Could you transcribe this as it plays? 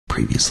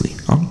Previously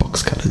on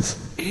Box Cutters.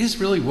 It is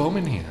really warm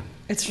in here.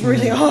 It's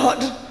really hot.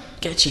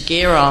 Get your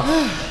gear off.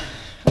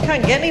 I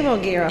can't get any more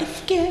gear off.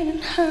 It's getting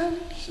hot.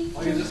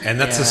 And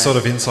that's the sort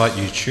of insight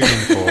you tune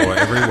in for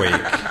every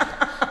week.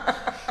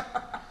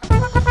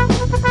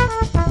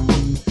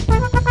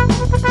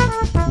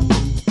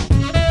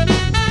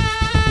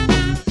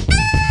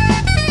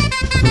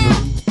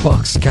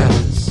 Box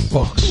Cutters.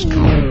 Box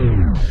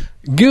Cutters.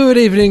 Good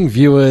evening,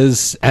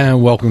 viewers,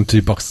 and welcome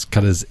to Box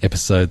Cutters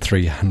episode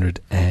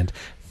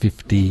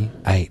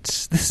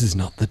 358. This is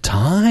not the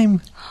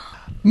time.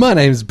 My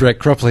name's Brett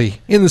Cropley.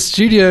 In the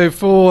studio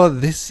for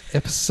this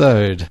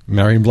episode,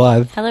 Marion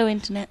Blythe, Hello,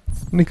 Internet.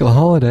 Nicola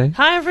Holiday,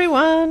 Hi,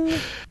 everyone.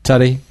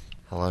 Tuddy,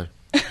 Hello.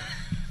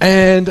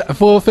 and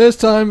for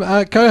first time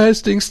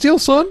co-hosting, Steele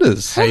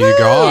Saunders. Hey, you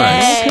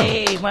guys.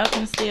 Hey,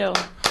 welcome, Steele.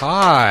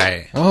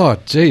 Hi. Oh,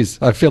 geez.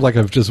 I feel like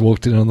I've just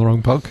walked in on the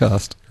wrong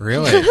podcast.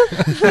 Really?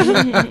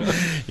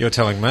 You're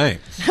telling me.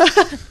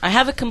 I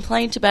have a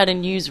complaint about a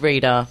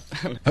newsreader.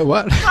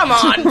 What? Come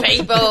on,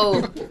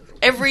 people.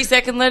 Every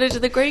second letter to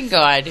the Green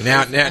Guide.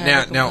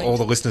 Now, all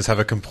the listeners have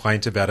a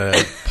complaint about a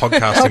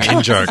podcasting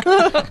in-joke.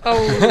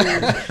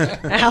 Oh,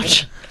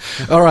 ouch.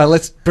 All right,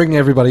 let's bring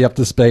everybody up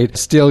to speed.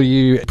 Steele,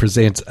 you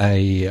present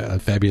a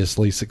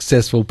fabulously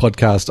successful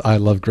podcast, I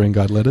Love Green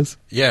Guide Letters.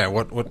 Yeah,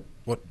 what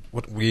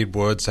weird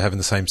words to have in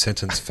the same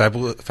sentence?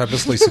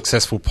 Fabulously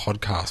successful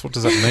podcast. What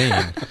does that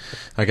mean?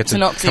 I get It's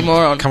an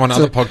oxymoron. Come on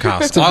other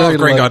podcasts. it's a I very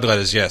Love Green low- Guide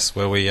Letters, yes,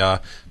 where we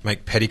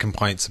make petty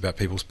complaints about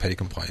people's petty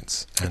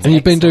complaints. And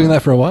you've been doing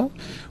that for a while?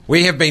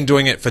 We have been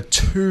doing it for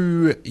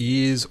 2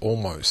 years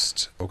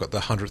almost. We've got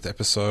the 100th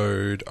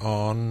episode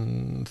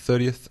on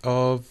 30th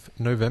of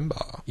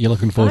November. You're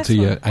looking forward to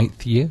your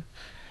 8th year?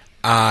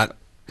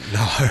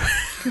 No.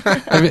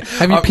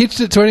 Have you pitched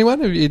it to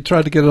anyone? Have you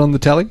tried to get it on the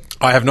tally?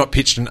 I have not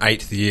pitched an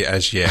 8th year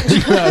as yet.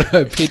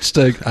 No, pitched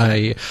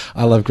a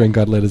I Love Green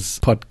Guide Letters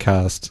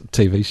podcast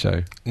TV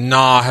show. No,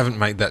 I haven't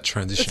made that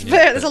transition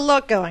yet. There's a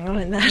lot going on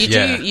in that.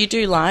 You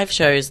do live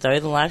shows, though.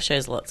 The live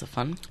shows are lots of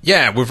fun.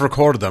 Yeah, we've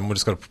recorded them. We've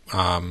just got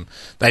to,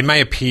 they may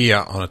appear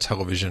on a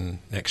television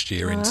next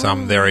year in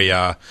some very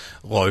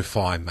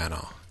lo-fi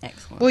manner.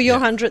 Excellent. Will your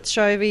 100th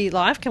show be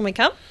live? Can we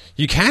come?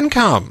 You can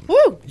come.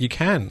 Woo! You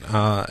can.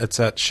 It's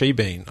at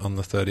Shebean on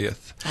the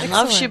 30th. I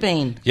love Excellent.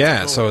 Shebeen.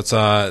 Yeah, so it's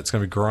going to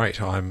be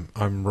great. I'm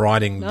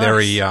writing Nice.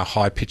 very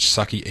high-pitched,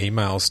 sucky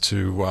emails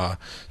to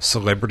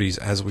celebrities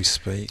as we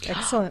speak,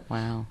 Excellent.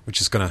 Wow.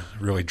 which is going to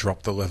really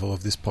drop the level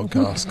of this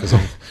podcast because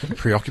I'm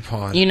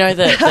preoccupied. You know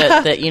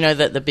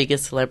that the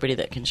biggest celebrity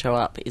that can show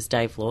up is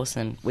Dave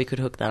Lawson. We could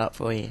hook that up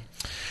for you.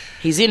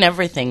 He's in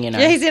everything, you know.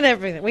 Yeah, he's in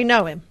everything. We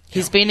know him.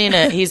 He's been in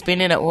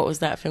a what was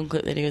that film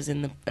clip that he was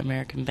in, the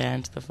American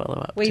Band, the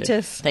follow-up to?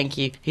 Wheatus. Thank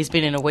you. He's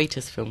been in a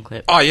Wheatus film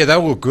clip. Oh yeah, they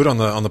all look good on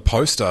the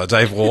poster.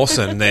 Dave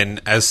Lawson, then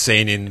as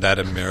seen in that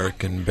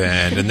American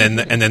Band, and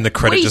then the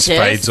credit just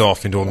Wheatus. fades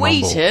off into a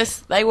mumble.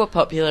 Wheatus, they were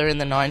popular in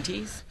the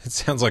 90s. It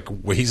sounds like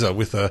Weezer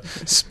with a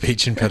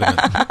speech impediment.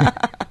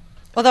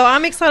 Although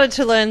I'm excited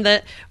to learn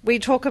that we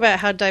talk about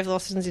how Dave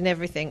Lawson's in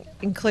everything,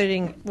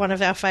 including one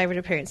of our favourite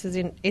appearances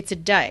in It's a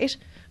Date.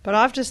 But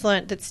I've just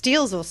learnt that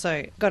Steele's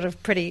also got a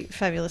pretty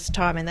fabulous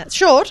time in that.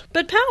 Short,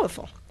 but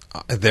powerful.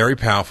 Very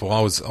powerful.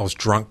 I was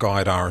drunk guy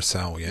at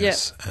RSL,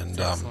 yes, and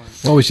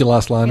What was your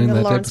last line In in the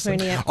that Lawrence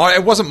episode? Mooney.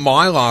 it wasn't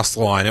my last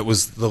line. It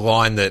was the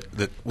line that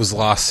was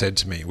last said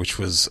to me, which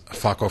was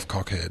 "fuck off,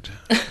 cockhead,"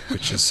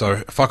 which is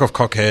so "fuck off,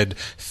 cockhead."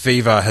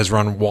 Fever has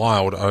run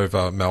wild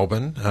over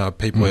Melbourne.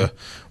 People are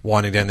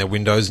winding down their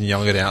windows and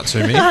yelling it out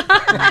to me.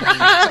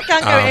 I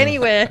can't go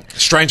anywhere.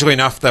 Strangely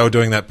enough, they were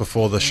doing that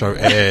before the show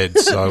aired,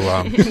 so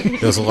there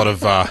was a lot of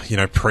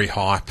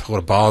pre-hype, a lot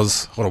of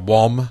buzz, a lot of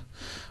wom,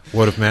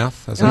 word of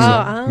mouth. As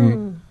I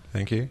say.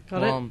 Thank you.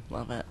 Got it. Mom,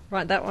 love it.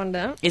 Write that one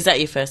down. Is that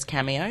your first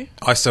cameo?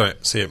 I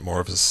see it more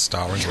of a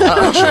starring role.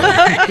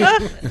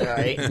 Actually,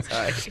 Sorry.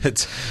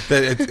 it's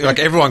like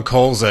everyone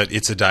calls it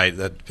 "It's a Date,"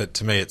 but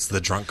to me, it's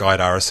the Drunk Guy at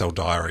RSL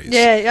Diaries.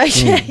 Yeah,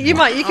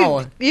 yeah.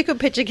 Oh. You could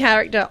pitch a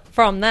character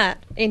from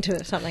that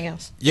into something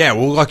else. Yeah,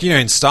 well,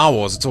 in Star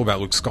Wars, it's all about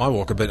Luke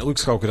Skywalker, but Luke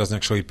Skywalker doesn't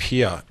actually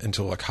appear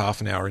until like half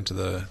an hour into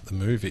the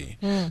movie.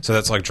 So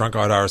that's like Drunk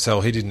Guy at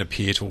RSL. He didn't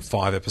appear till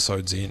 5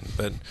 episodes in,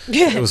 but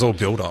it was all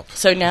build up.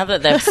 So now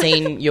that they've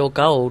seen your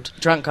gold,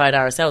 Drunk Guide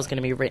RSL is going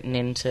to be written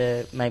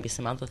into maybe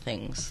some other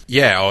things.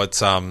 Yeah,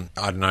 it's I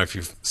don't know if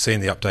you've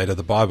seen the update of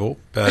the Bible,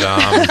 but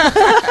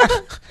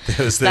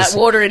there's this That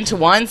water into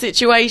wine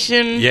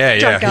situation. Yeah,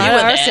 Drunk Guy You were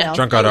at there. RSL.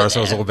 Drunk Guy at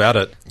RSL was all about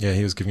it. Yeah,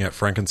 he was giving out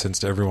frankincense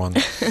to everyone.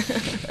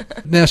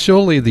 Now,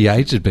 surely The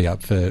Age would be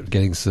up for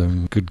getting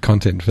some good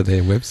content for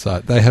their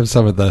website. They have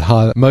some of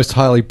the most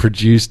highly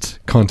produced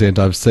content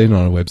I've seen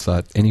on a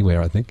website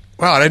anywhere, I think.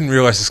 Well, I didn't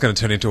realise it's going to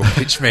turn into a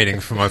pitch meeting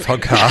for my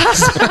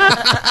podcast.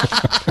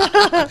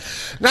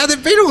 No,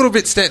 they've been a little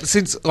bit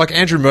since, like,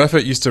 Andrew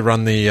Murphy used to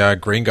run the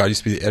Green Guide,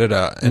 used to be the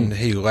editor, and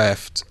he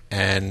left.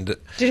 And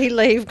did he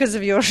leave because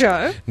of your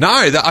show? no,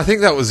 I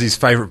think that was his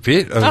favourite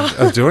bit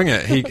of doing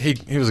it.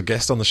 He was a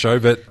guest on the show,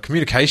 but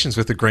communications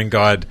with the Green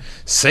Guide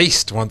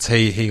ceased once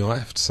he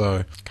left.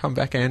 So come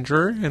back,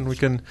 Andrew, and we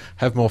can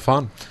have more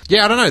fun.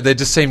 Yeah, I don't know. They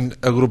just seem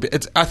a little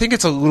bit. I think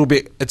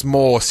it's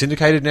more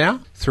syndicated now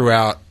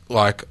throughout,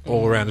 like,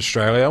 all around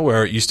Australia,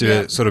 where it used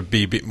to sort of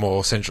be a bit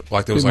more central.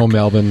 Like there A was bit more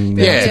Melbourne,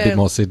 now it's a Yeah. bit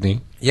more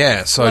Sydney.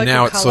 yeah, so Local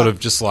now it's colour. sort of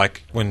just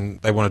like when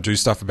they want to do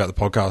stuff about the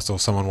podcast or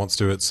someone wants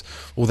to, it's,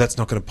 well, that's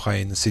not going to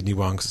play in the Sydney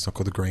one because it's not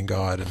called the Green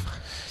Guide. And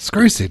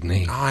Screw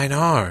Sydney. I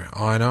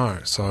know.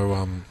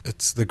 So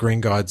it's the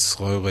Green Guide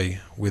slowly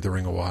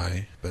withering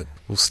away, but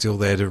we're still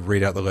there to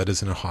read out the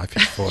letters in a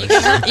high-pitched voice.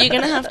 You're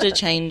going to have to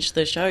change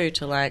the show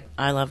to, like,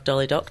 I Love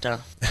Dolly Doctor.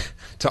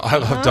 To I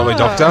Love Dolly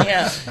Doctor.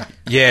 Yeah.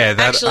 Yeah,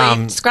 that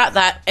Actually, scrap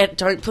that.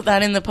 Don't put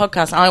that in the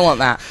podcast. I want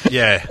that.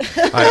 yeah.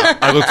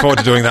 I look forward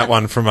to doing that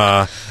one from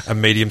a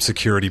medium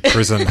security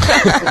prison.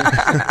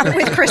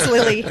 With Chris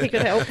Lilly, he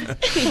could help.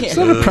 It's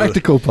not a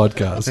practical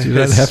podcast. You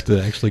don't have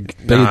to actually be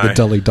No. the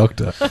Dolly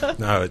Doctor.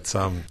 No, it's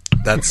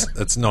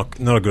that's not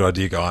a good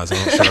idea, guys. I'm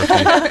not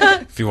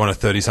sure if you want a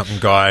 30-something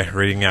guy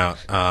reading out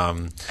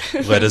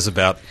letters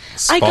about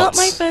spots. I got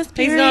my first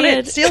He's period. not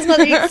it. Steele's not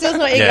your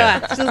Yeah.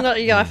 guy. Steele's not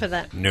your guy for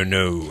that.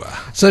 No.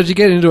 So did you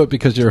get into it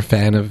because you're a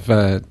fan of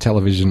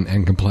television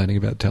and complaining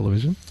about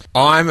television?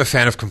 I'm a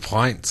fan of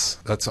complaints.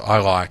 That's what I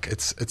like.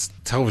 It's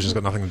television's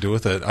got nothing to do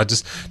with it. I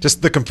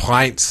just the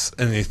complaints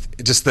and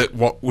just that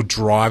what would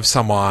drive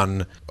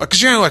someone,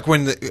 because like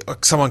when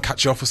like someone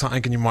cuts you off or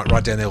something and you might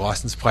write down their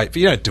license plate, but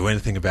you don't do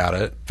anything about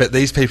it. But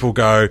these people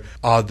go,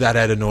 oh, that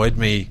ad annoyed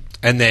me.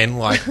 And then,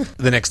 like,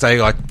 the next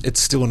day, like, it's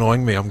still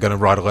annoying me. I'm going to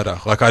write a letter.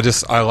 Like,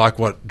 I like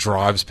what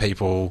drives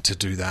people to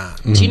do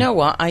that. Do you know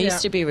what? I used Yeah.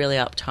 to be really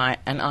uptight,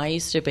 and I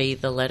used to be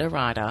the letter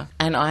writer,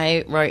 and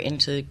I wrote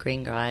into the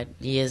Green Guide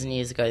years and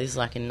years ago. This is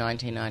like in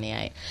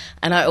 1998.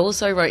 And I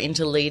also wrote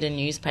into leader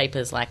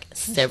newspapers like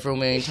several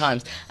million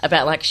times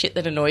about, like, shit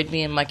that annoyed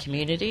me in my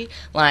community,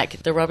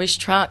 like the rubbish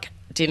truck.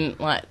 Didn't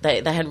like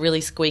they had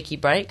really squeaky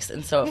brakes,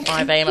 and so at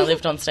 5 a.m. I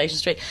lived on Station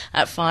Street.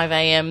 At 5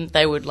 a.m.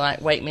 they would,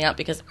 like, wake me up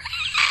because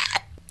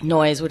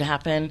noise would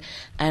happen,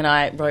 and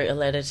I wrote a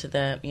letter to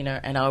the,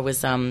 and I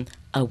was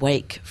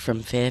awake from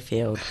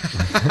Fairfield.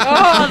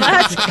 Oh,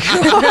 that's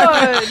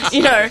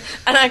good.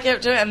 And I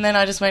kept doing it, and then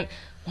I just went,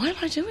 why am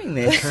I doing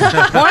this?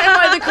 Why am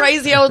I the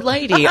crazy old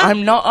lady?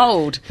 I'm not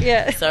old.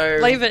 Yeah. So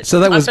Leave it. So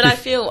that was but I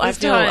feel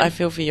time.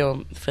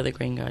 for the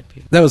Green Guide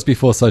people. That was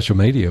before social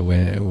media,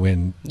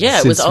 when Yeah,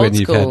 it was since when old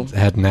you've school.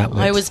 had an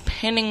outlet. I was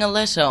penning a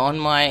letter on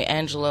my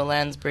Angela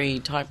Lansbury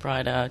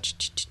typewriter.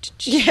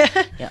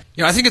 Yeah. You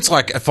know, I think it's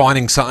like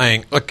finding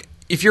something, like,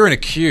 if you're in a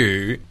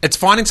queue, it's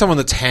finding someone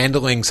that's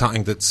handling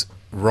something that's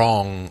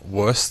wrong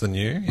worse than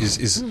you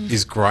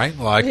is great.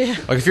 Like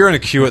if you're in a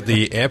queue at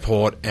the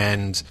airport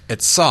and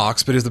it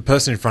sucks, but if the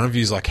person in front of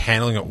you is, like,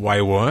 handling it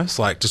way worse,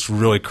 like just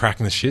really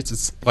cracking the shits,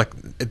 it's like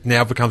it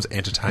now becomes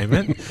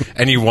entertainment,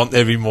 and you want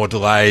there to be more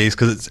delays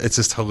because it's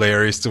just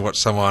hilarious to watch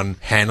someone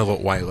handle it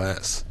way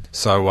less.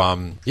 So,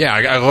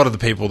 a lot of the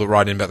people that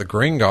write in about the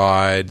Green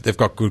Guide, they've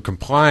got good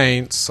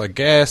complaints, I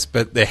guess,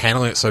 but they're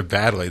handling it so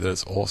badly that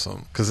it's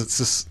awesome. Because it's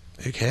just,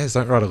 who cares?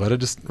 Don't write a letter,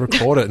 just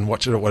record it and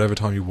watch it at whatever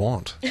time you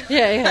want.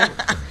 Yeah.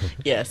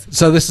 Yes.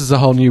 So this is a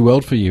whole new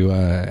world for you,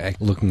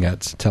 looking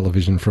at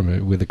television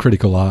with a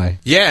critical eye.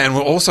 Yeah, and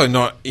we're also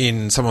not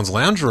in someone's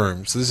lounge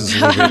room, so this is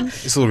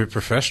a little bit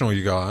professional,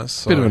 you guys.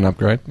 So. Bit of an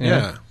upgrade.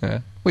 Yeah.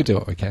 We do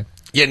what we can.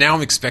 Yeah, now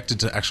I'm expected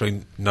to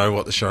actually know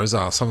what the shows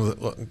are.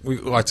 We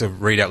like to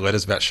read out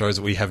letters about shows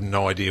that we have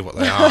no idea what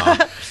they are,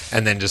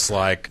 and then just,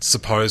 like,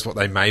 suppose what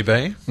they may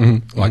be.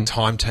 Like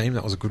Time Team,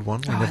 that was a good one.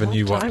 We never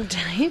knew what. Time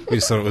Team. We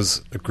just thought it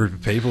was a group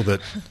of people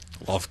that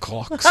love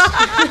clocks.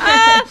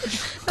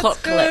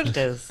 Clock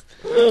collectors.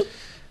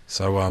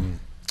 So,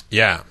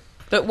 yeah.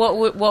 But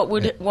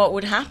what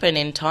would happen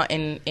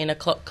in a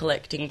clock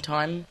collecting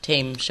time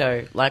team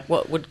show? Like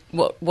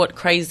what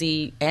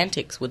crazy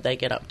antics would they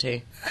get up to?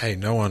 Hey,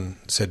 no one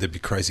said there'd be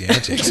crazy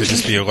antics. There'd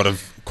just be a lot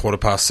of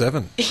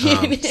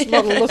 7:15. It's a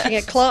lot of looking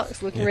at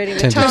clocks, reading the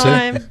 10 to 2.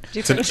 time.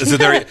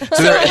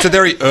 It's a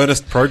very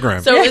earnest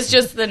program. So it was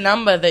just the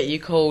number that you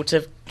call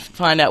to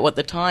find out what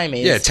the time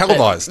is. Yeah,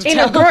 televised. In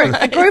a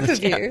group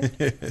of you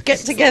get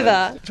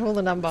together to call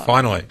the number.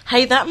 Finally.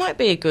 Hey, that might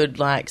be a good,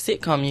 like,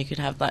 sitcom. You could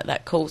have, like,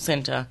 that call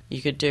centre.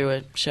 You could do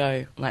a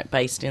show, like,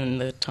 based in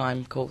the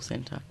time call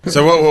centre.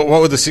 So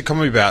what would the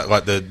sitcom be about?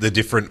 Like the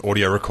different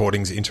audio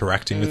recordings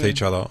interacting with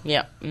each other?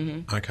 Yeah.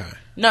 Mm-hmm. Okay.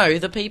 No,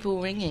 the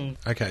people ringing.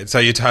 Okay, so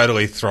you're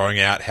totally throwing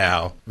out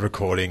how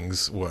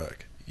recordings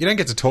work. You don't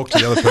get to talk to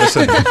the other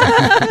person.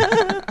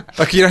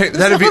 Like,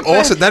 that'd be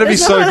awesome. That'd be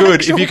There's so not an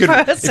good if you actual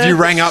could, person. if you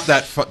rang up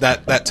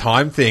that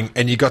time thing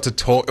and you got to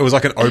talk. It was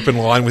like an open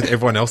line with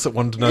everyone else that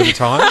wanted to know the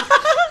time.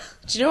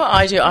 Do you know what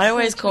I do? I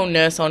always call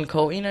Nurse on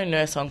Call. You know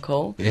Nurse on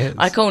Call? Yes.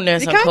 I call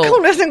Nurse You on can't Call.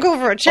 call Nurse on Call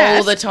for a chat.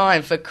 All the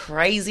time for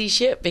crazy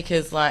shit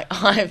because, like,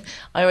 I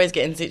always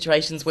get in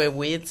situations where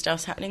weird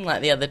stuff's happening.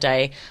 Like the other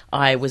day,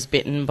 I was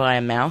bitten by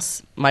a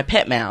mouse, my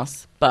pet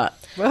mouse. But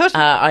What?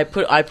 I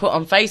put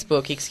on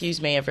Facebook,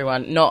 excuse me,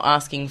 everyone, not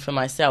asking for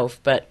myself,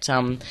 but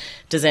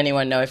does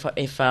anyone know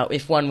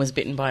if one was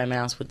bitten by a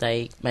mouse, would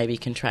they maybe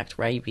contract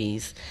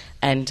rabies?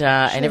 And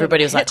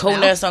everybody was like, call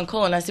Nurse on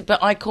Call. And I said,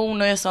 but I call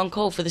Nurse on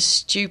Call for the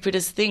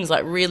stupidest things,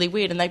 like really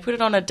weird. And they put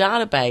it on a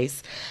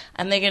database,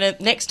 and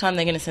next time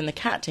they're gonna send the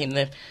cat team,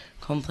 the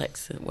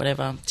complex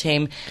whatever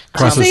team,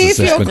 Crisis see if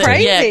you're assessment team.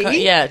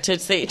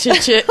 crazy.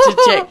 to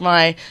check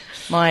my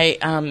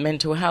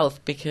mental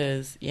health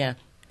because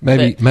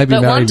Maybe but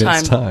marry one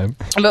next time.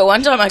 But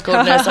one time I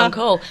called Nurse on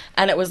Call,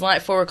 and it was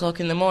like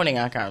 4:00 in the morning.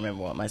 I can't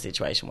remember what my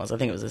situation was. I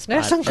think it was a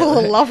spider. Nurse on Call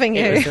are loving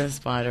you. It was a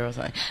spider or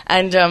something.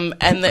 And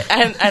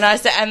I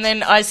said, and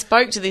then I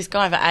spoke to this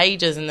guy for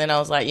ages, and then I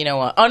was like, you know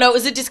what? Oh no, it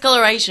was a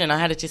discoloration. I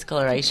had a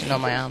discoloration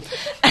on my arm,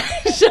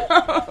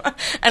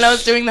 and I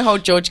was doing the whole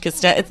George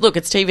Costanza. Look,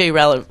 it's TV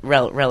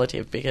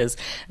relative because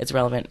it's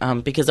relevant.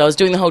 Because I was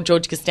doing the whole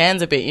George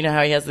Costanza bit. You know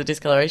how he has the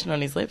discoloration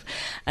on his lip,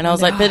 and I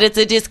was like, but it's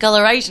a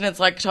discoloration. It's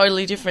like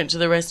totally different to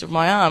the rest of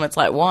my arm. It's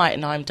like white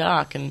and I'm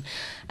dark, and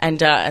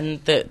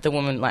the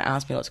woman like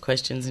asked me lots of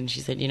questions, and she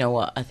said, you know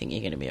what, I think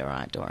you're going to be all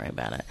right, don't worry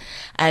about it.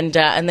 And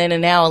then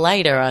an hour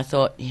later I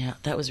thought,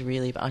 that was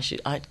really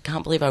I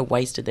can't believe I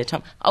wasted their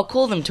time. I'll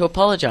call them to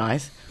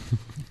apologise.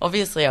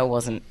 Obviously I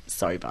wasn't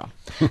sober.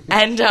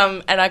 And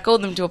I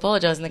called them to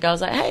apologise, and the guy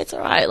was like, hey, it's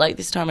all right, like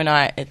this time of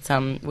night it's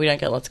we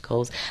don't get lots of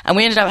calls. And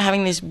we ended up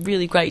having this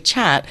really great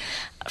chat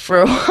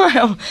for a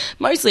while,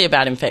 mostly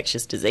about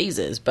infectious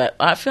diseases, but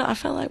I felt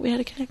like we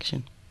had a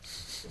connection.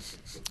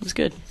 It was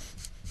good.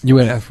 You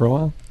went out for a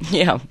while?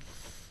 Yeah.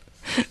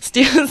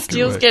 Steele's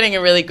work. getting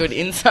a really good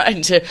insight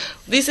into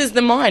this is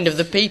the mind of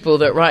the people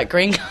that write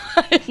Green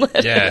Guide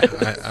letters. Yeah,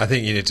 I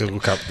think you need to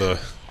look up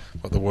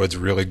what the words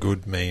really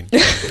good mean.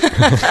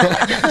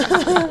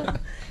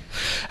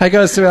 Hey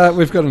guys,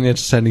 we've got an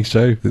entertaining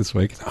show this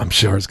week. I'm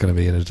sure it's going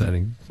to be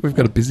entertaining. We've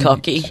got a busy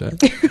Cocky. show.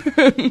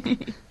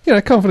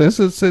 Confidence,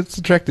 it's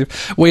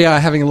attractive. We are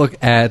having a look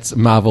at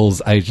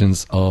Marvel's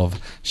Agents of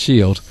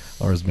S.H.I.E.L.D.,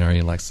 or as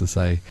Marion likes to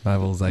say,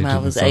 Marvel's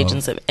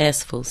Agents of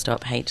S, full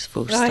stop, H,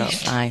 full Right.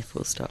 stop, I,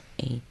 full stop,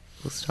 E,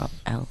 full stop,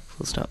 L,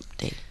 full stop,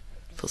 D,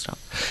 full stop.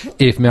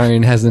 If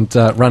Marion hasn't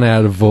run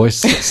out of voice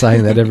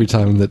saying that every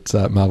time that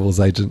Marvel's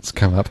agents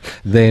come up,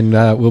 then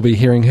we'll be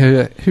hearing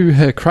who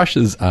her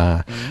crushes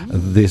are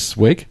this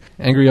week.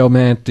 Angry Old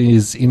Man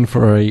is in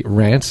for a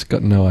rant.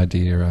 Got no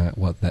idea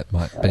what that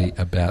might be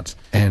about.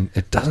 And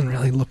it doesn't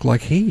really look like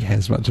he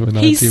has much of an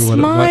He's idea what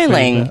it might be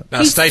smiling. about. Now,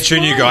 He's stay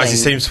tuned, you guys. He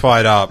smiling. seems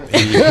fired up.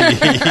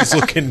 He's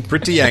looking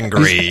pretty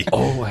angry.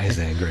 Always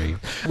angry.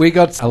 We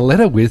got a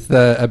letter with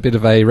a bit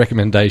of a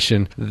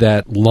recommendation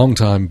that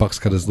long-time Box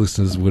Cutters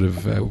listeners would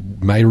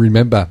have may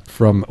remember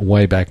from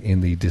way back in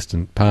the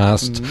distant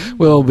past.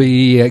 We'll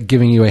be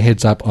giving you a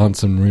heads up on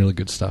some really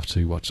good stuff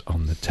to watch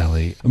on the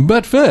telly.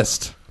 But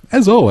first,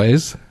 as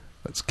always,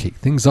 let's kick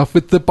things off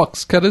with the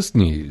Box Cutters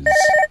news.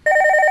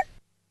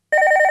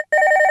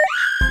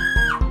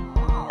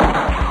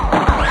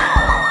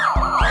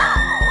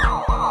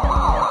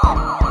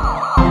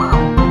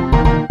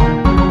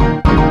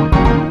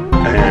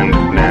 And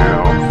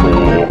now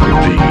for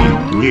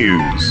the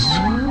news.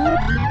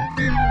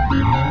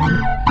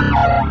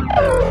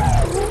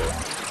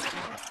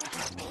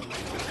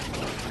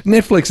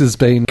 Netflix has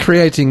been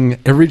creating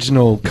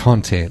original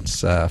content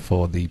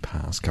for the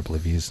past couple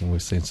of years, and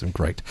we've seen some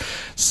great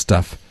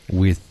stuff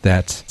with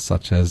that,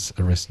 such as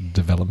Arrested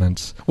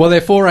Development. Well,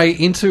 their foray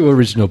into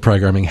original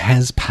programming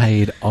has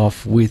paid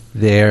off with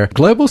their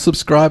global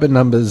subscriber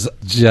numbers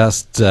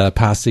just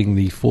passing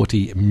the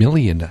 40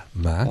 million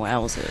mark.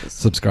 Wowzers.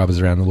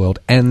 Subscribers around the world,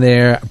 and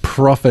their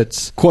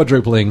profits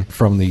quadrupling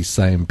from the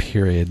same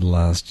period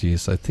last year.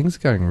 So things are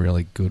going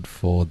really good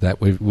for that.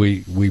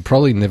 We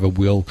probably never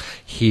will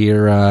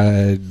hear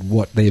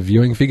what their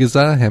viewing figures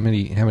are, how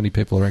many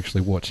people are actually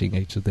watching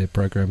each of their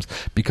programs,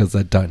 because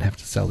they don't have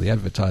to sell the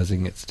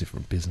advertising. It's a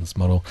different business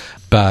model.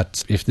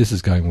 But if this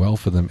is going well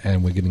for them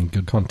and we're getting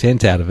good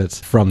content out of it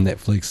from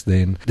Netflix,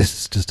 then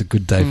this is just a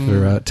good day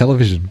for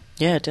television.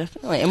 Yeah,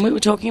 definitely. And we were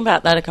talking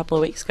about that a couple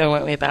of weeks ago,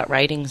 weren't we, about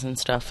ratings and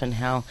stuff and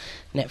how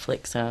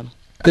Netflix...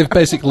 They've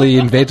basically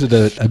invented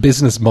a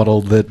business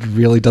model that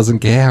really doesn't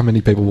care how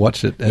many people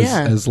watch it,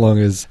 as long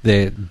as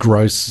their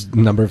gross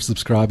number of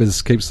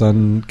subscribers keeps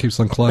on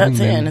climbing. That's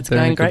it, and it's they're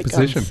in going a good great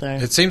position. guns.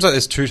 So. It seems like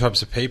there's two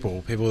types of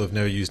people who have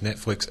never used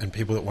Netflix and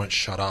people that won't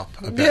shut up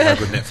about how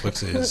good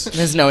Netflix is.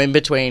 There's no in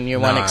between. You're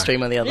one No.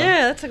 extreme or the other.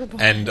 Yeah, that's a good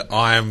point.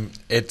 And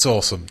it's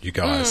awesome, you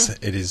guys.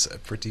 It is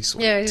pretty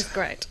sweet. Yeah, it's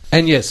great.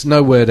 And yes,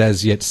 no word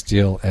as yet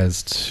still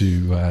as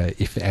to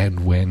if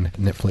and when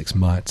Netflix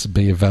might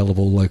be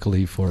available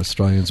locally for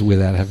Australians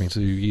without having to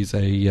use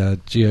a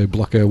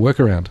geo-blocker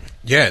workaround.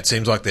 Yeah, it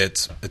seems like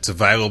it's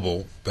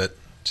available, but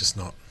just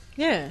not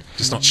Yeah.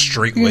 Just not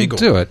street You legal.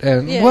 can do it,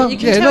 and Yeah, well, you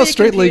can yeah, tell not your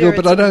street legal,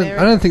 computer but I it's don't. in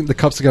I don't think the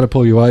cops are going to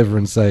pull you over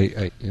and say,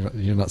 hey,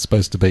 you're not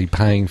supposed to be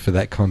paying for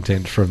that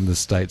content from the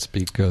States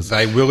because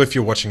They will if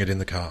you're watching it in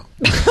the car.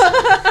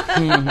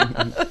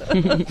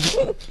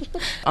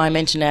 I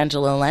mentioned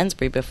Angela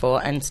Lansbury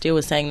before, and Steele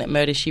was saying that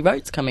Murder, She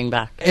Wrote's coming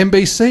back.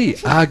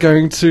 NBC are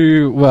going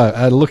to,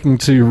 are looking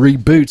to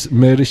reboot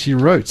Murder, She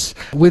Wrote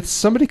with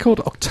somebody called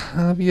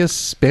Octavia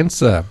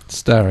Spencer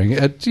starring.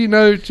 Do you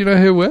know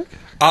her work?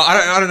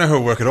 I don't know her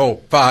work at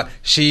all, but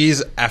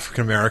she's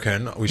African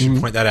American. We should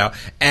point that out.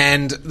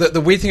 And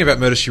the weird thing about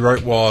Murder, She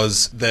Wrote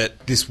was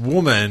that this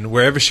woman,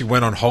 wherever she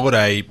went on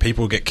holiday,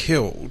 people would get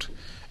killed.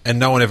 And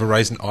no one ever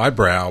raised an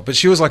eyebrow, but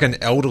she was like an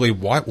elderly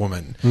white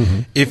woman.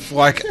 If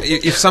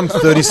some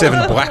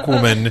 37 black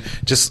woman,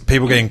 just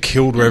people getting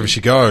killed wherever she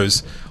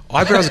goes,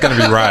 eyebrows are going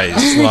to be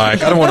raised.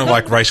 Like, I don't want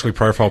to racially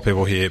profile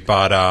people here,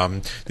 but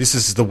this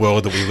is the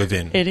world that we live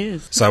in. It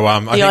is. So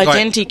The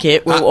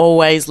identikit will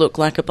always look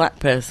like a black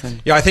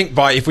person. Yeah, I think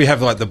if we have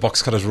the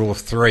box cutters rule of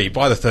 3,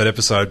 by the 3rd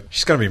episode,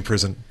 she's going to be in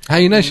prison.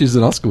 Hey, she's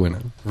an Oscar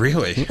winner.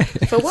 Really?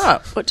 For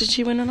what? What did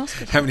she win an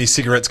Oscar for? How many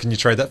cigarettes can you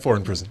trade that for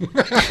in prison?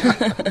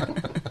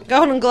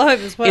 Golden Globe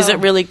as well. Is it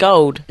really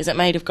gold? Is it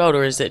made of gold,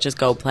 or is it just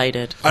gold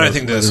plated? I don't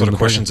think they're the sort of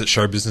questions that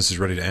show business is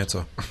ready to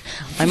answer.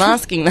 I'm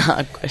asking the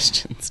hard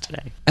questions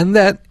today. And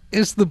that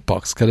is the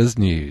Box Cutters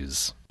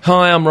News.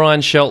 Hi, I'm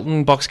Ryan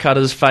Shelton, Box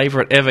Cutters'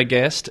 favourite ever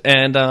guest,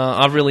 and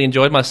I've really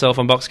enjoyed myself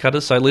on Box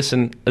Cutters, so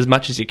listen as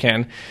much as you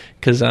can,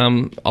 because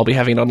I'll be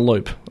having it on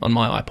loop on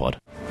my iPod.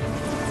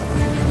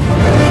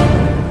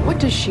 What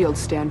does SHIELD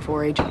stand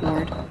for, Agent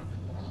Ward?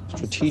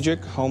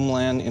 Strategic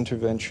Homeland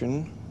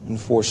Intervention,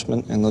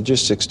 Enforcement, and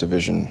Logistics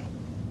Division.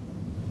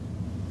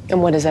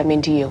 And what does that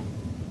mean to you?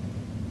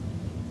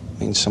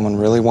 Means someone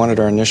really wanted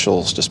our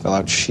initials to spell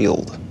out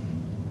SHIELD.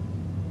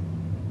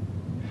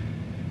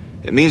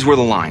 It means we're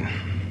the line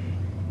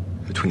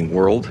between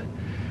world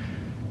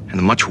and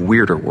the much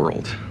weirder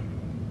world.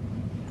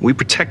 We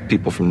protect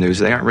people from news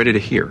they aren't ready to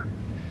hear.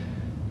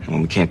 And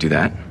when we can't do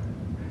that,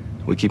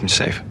 we keep them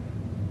safe.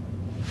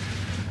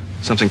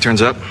 Something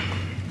turns up,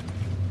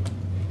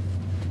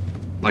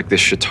 like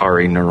this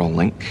Shatari neural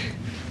link.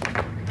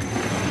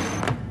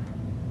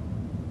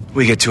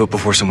 We get to it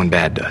before someone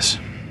bad does.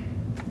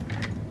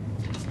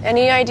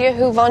 Any idea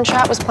who Von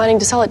Trapp was planning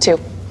to sell it to?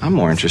 I'm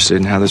more interested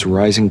in how this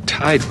Rising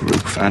Tide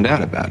group found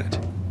out about it.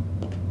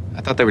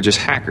 I thought they were just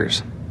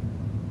hackers.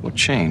 What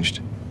changed?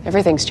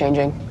 Everything's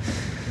changing.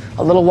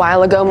 A little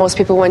while ago, most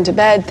people went to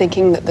bed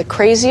thinking that the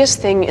craziest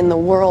thing in the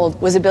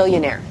world was a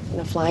billionaire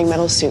in a flying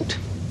metal suit.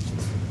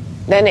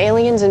 Then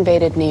aliens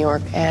invaded New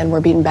York and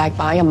were beaten back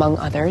by, among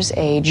others,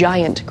 a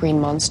giant green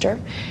monster,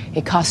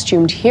 a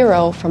costumed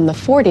hero from the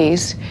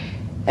 40s,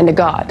 and a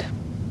god.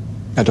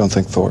 I don't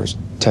think Thor's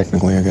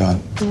technically a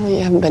god. Well,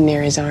 you haven't been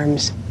near his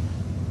arms.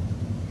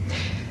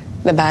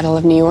 The Battle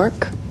of New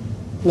York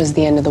was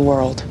the end of the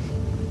world.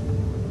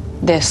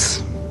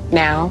 This,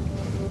 now,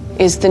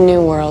 is the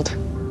new world.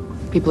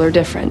 People are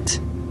different.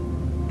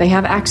 They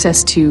have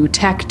access to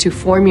tech, to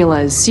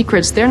formulas,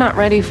 secrets they're not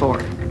ready for.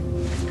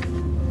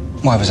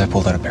 Why was I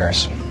pulled out of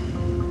Paris?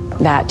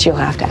 That you'll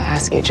have to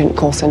ask Agent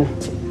Coulson.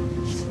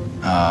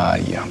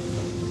 Yeah.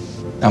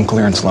 I'm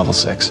clearance level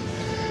 6.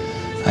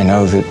 I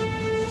know that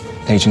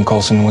Agent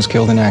Coulson was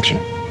killed in action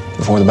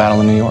before the Battle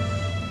of New York.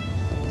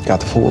 Got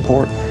the full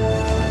report.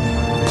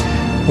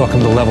 Welcome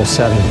to level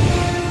 7.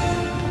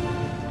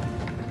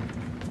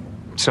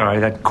 Sorry,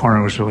 that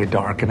corner was really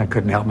dark and I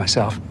couldn't help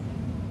myself.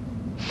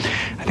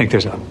 I think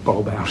there's a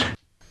bulb out.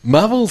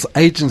 Marvel's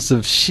Agents of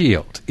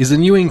S.H.I.E.L.D. is a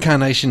new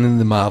incarnation in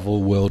the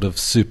Marvel world of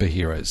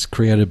superheroes,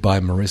 created by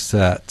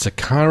Marissa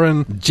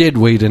Takaran, Jed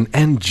Whedon,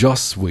 and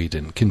Joss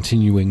Whedon,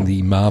 continuing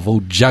the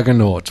Marvel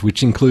juggernaut,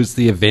 which includes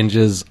the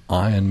Avengers,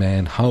 Iron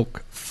Man,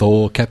 Hulk,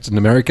 Thor, Captain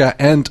America,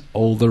 and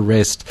all the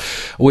rest,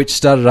 which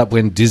started up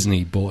when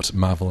Disney bought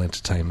Marvel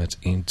Entertainment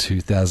in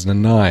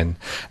 2009.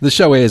 The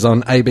show airs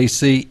on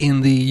ABC in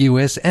the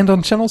US and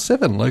on Channel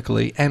 7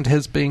 locally, and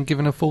has been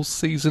given a full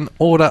season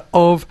order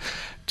of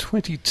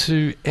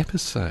 22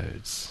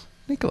 episodes.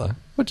 Nicola,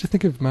 what do you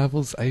think of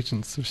Marvel's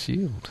Agents of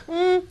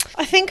S.H.I.E.L.D.?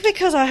 I think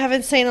because I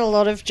haven't seen a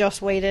lot of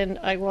Joss Whedon,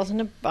 I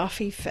wasn't a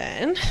Buffy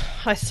fan.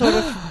 I sort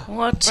of...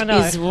 What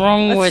is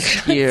wrong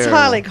with you? It's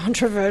highly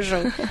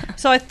controversial.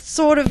 So I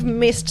sort of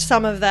missed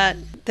some of that.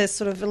 There's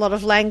sort of a lot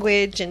of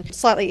language and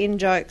slightly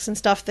in-jokes and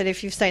stuff that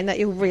if you've seen that,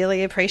 you'll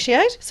really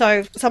appreciate.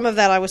 So some of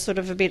that I was sort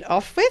of a bit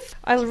off with.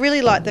 I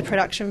really liked the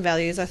production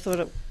values. I thought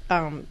it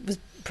was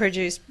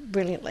produced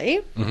brilliantly.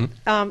 Mm-hmm.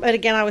 And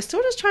again, I was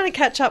still just trying to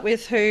catch up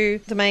with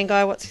who the main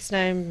guy, what's his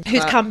name,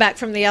 who's come back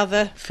from the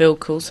other... Phil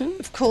Coulson?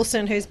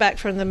 Coulson, who's back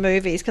from the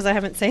movies, because I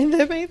haven't seen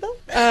them either.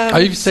 Oh,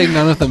 you've seen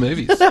none of the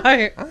movies?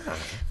 No.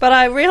 But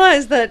I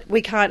realised that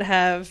we can't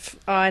have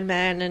Iron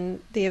Man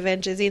and the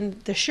Avengers in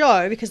the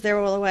show because they're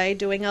all away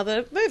doing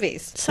other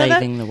movies.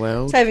 Saving the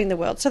world. Saving the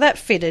world. So that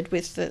fitted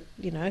with the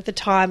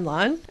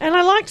timeline. And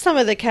I liked some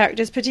of the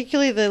characters,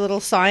 particularly the little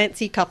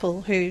sciencey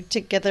couple who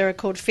together are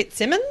called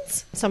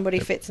Fitzsimmons. Somebody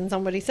Fitz and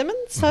somebody Simmons.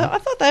 So I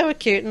thought they were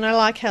cute, and I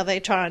like how they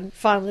try and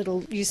find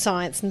use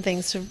science and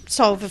things to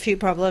solve a few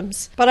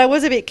problems. But I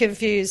was a bit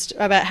confused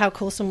about how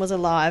Coulson was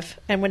alive,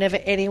 and whenever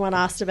anyone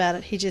asked about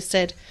it, he just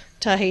said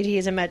Tahiti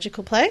is a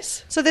magical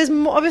place. So there's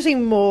obviously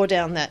more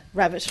down that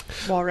rabbit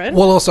warren.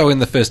 Well, also in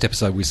the first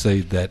episode, we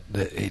see that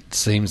it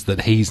seems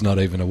that he's not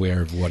even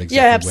aware of what exactly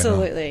yeah, went on.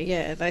 absolutely.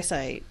 Yeah, they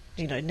say,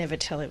 never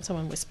tell him.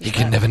 Someone whispers. You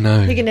can never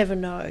know. You can never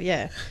know,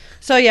 yeah.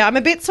 So, yeah, I'm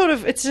a bit sort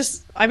of, it's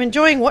just, I'm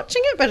enjoying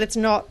watching it, but it's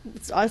not,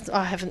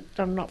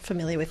 I'm not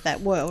familiar with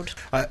that world.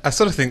 I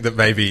sort of think that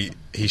maybe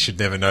he should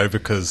never know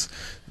because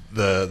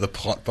the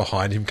plot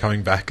behind him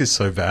coming back is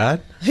so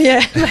bad.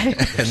 Yeah.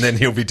 And then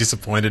he'll be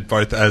disappointed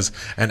both as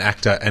an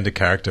actor and a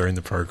character in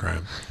the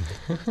program.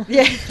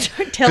 Yeah,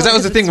 don't tell him. Because that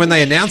was the thing when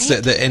they announced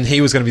it, and he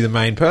was going to be the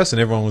main person,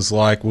 everyone was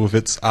like, well, if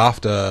it's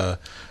after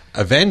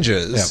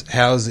Avengers,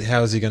 how is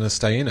he going to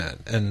stay in it?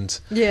 And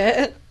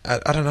yeah,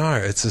 I don't know.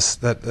 It's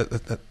just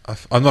that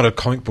I'm not a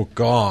comic book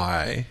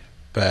guy,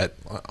 but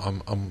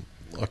I'm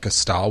like a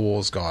Star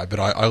Wars guy. But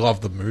I love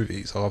the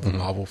movies. I love the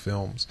Marvel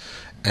films,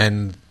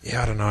 and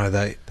I don't know.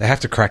 They have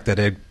to crack that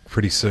egg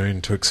pretty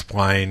soon to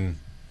explain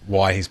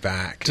why he's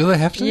back. Do they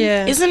have to?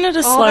 Yeah. Isn't it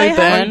a slow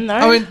burn, though?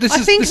 I mean, I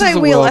think they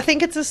will. I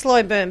think it's a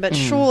slow burn, but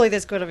surely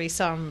there's got to be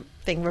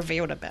something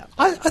revealed about it.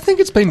 I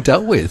think it's been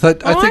dealt with. I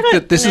think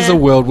that this is a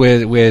world where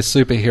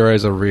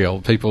superheroes are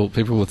real. People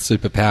with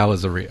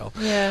superpowers are real.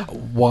 Yeah.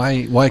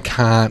 Why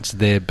can't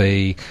there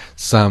be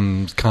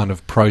some kind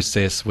of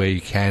process where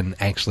you can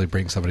actually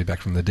bring somebody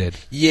back from the dead?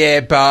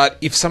 Yeah, but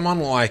if someone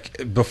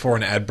like before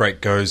an ad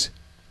break goes,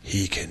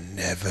 he can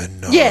never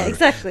know. Yeah,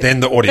 exactly. Then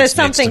the audience There's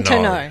something needs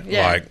to know. to know.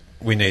 Yeah. Like,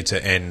 we need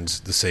to end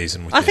the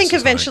season with I this think or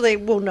something. eventually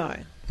we'll know.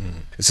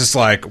 It's just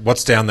like,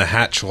 what's down the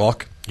hatch,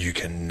 Locke? You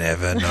can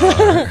never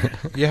know.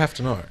 You have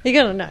to know. You're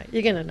going to know.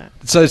 You're going to know.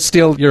 So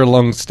still, you're a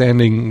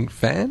long-standing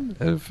fan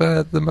of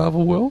the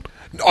Marvel world?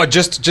 Oh,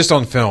 just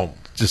on film.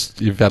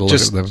 Just you've had a look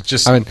at them.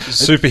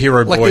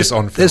 Superhero boys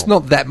on film. There's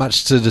not that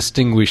much to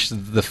distinguish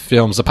the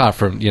films apart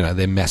from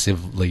they're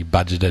massively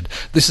budgeted.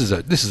 This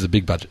is a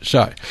big budget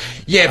show.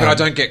 Yeah, but I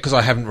don't get because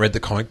I haven't read the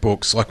comic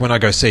books. Like when I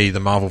go see the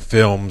Marvel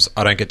films,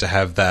 I don't get to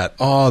have that.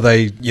 Oh,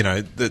 they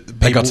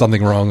they got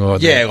something wrong or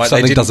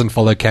something doesn't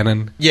follow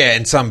canon. Yeah,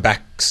 and some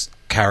back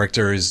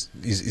character is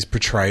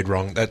portrayed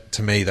wrong. That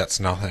to me, that's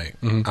nothing.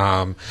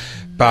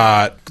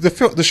 But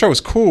the show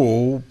was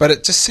cool, but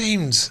it just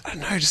seems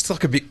just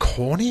like a bit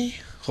corny.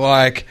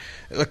 Like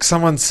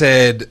someone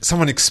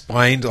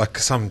explained, like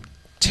some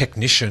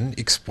technician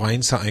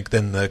explained something,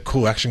 then the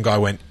cool action guy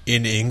went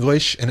in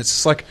English, and it's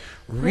just like,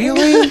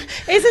 really?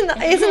 Isn't that?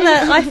 I don't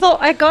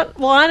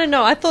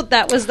know. I thought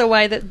that was the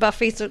way that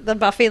the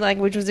Buffy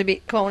language was a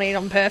bit corny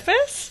on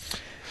purpose.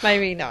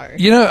 Maybe no.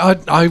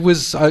 I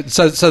was so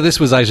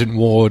this was Agent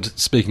Ward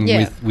speaking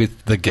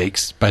with the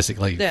geeks,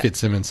 basically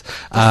Fitzsimmons,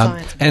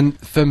 and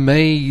for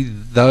me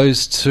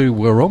those two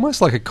were almost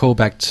like a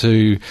callback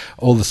to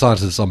all the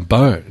scientists on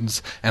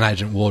Bones, and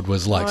Agent Ward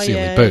was like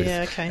Seeley Booth,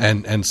 okay.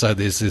 and so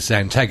there's this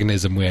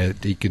antagonism where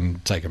he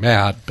can take them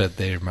out, but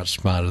they're much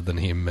smarter than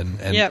him, and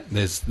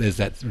there's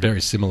that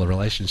very similar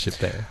relationship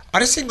there. I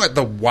just think like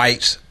the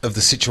weight of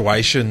the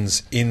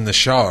situations in the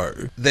show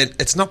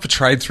that it's not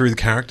portrayed through the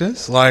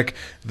characters, like.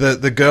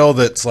 The girl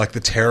that's like the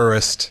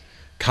terrorist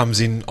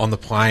comes in on the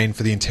plane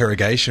for the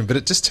interrogation, but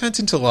it just turns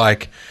into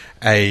like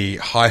a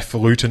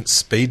highfalutin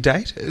speed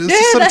date. It's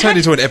just sort of turned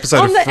into an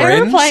episode of Friends. On the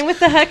aeroplane with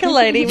the hacker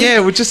lady.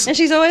 And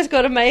she's always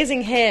got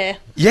amazing hair.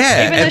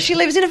 Yeah. Even though she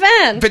lives in a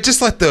van. But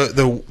just like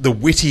the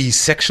witty,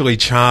 sexually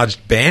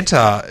charged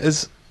banter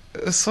is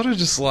sort of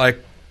just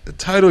like, it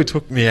totally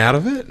took me out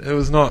of it. It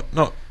was not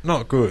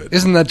good.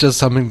 Isn't that just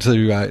something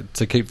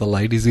to keep the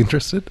ladies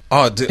interested?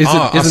 Isn't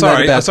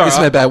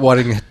it about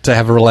wanting to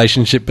have a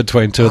relationship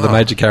between two of the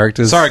major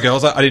characters? Sorry,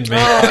 girls, I didn't mean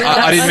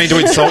I didn't mean to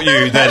insult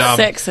you. That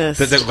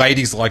sexist. That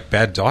ladies like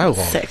bad dialogue.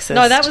 Sexist.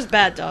 No, that was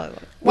bad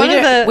dialogue.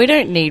 We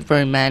don't need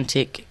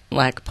romantic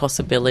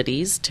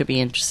possibilities to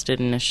be interested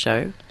in a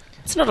show.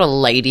 It's not a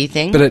lady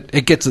thing. But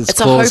it gets its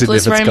claws in if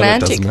it's got it,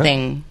 romantic doesn't it?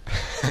 thing.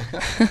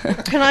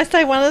 Can I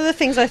say one of the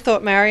things I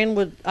thought Marion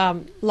would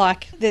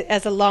like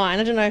as a line?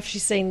 I don't know if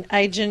she's seen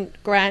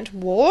Agent Grant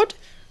Ward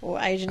or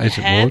Agent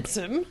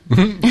Handsome,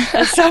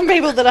 as some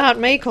people that aren't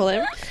me call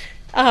him.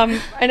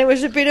 And it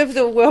was a bit of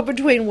the world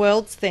between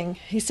worlds thing.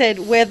 He said,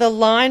 "We're the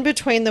line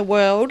between the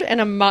world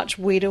and a much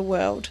weirder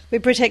world. We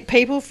protect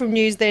people from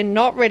news they're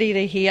not ready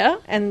to hear,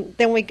 and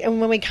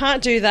when we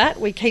can't do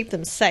that, we keep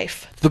them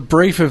safe." The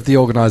brief of the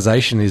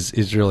organisation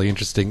is really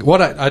interesting.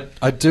 What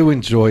I do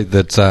enjoy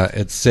that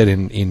it's set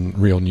in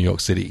real New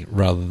York City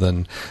rather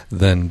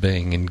than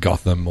being in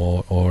Gotham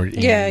or in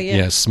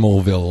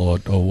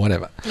Smallville or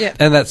whatever. Yeah.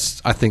 And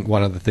that's, I think,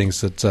 one of the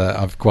things that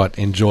I've quite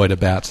enjoyed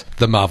about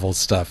the Marvel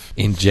stuff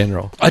in general.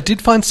 general. I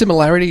did find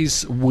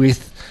similarities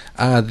with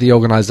the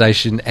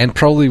organisation and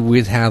probably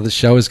with how the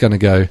show is going to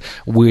go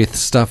with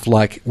stuff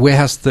like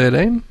Warehouse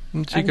 13. I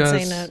haven't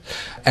seen it.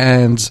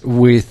 And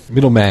with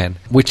Middleman,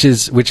 which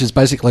is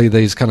basically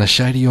these kind of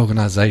shady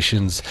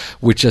organisations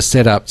which are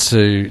set up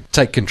to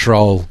take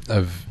control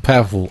of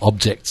powerful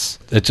objects.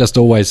 It just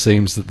always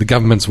seems that the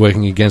government's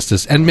working against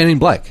us, and Men in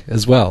Black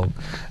as well.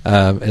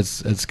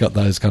 It's got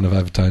those kind of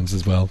overtones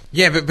as well.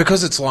 Yeah, but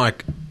because it's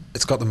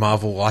got the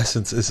Marvel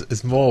license,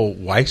 there's more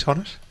weight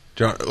on it.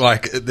 Do you know,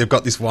 like, they've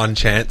got this one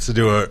chance to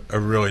do a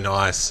really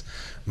nice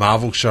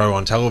Marvel show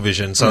on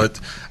television. So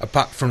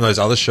apart from those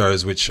other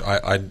shows, which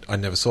I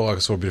never saw, like I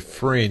saw a bit of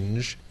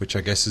Fringe, which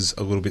I guess is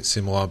a little bit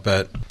similar,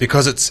 but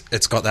because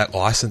it's got that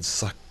license,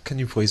 it's like, can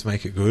you please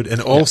make it good?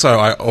 And also,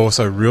 I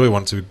also really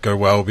want it to go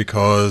well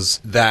because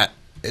that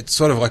it's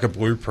sort of like a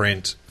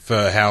blueprint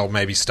for how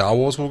maybe Star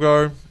Wars will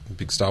go. I'm a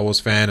big Star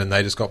Wars fan, and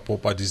they just got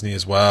bought by Disney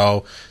as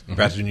well. They're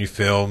about to do new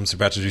films, they're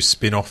about to do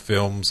spin-off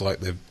films like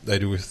they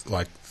do with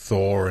like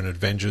Thor and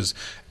Avengers,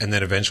 and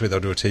then eventually they'll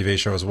do a TV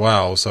show as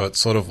well. So it's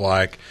sort of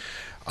like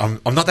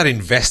I'm not that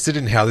invested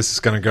in how this is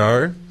going to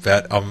go,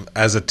 but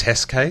as a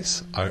test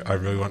case, I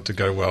really want to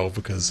go well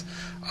because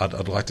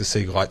I'd like to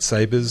see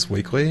lightsabers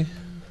weekly.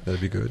 That'd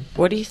be good.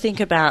 What do you think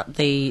about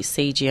the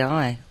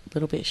CGI? A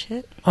little bit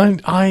shit?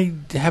 I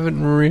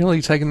haven't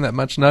really taken that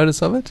much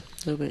notice of it.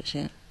 A little bit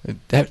shit.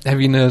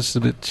 Have you noticed a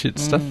bit shit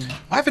stuff?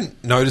 I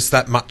haven't noticed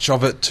that much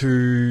of it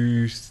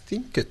to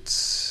think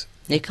it's...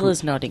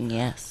 Nicola's nodding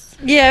yes.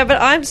 Yeah, but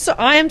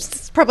I am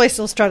probably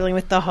still struggling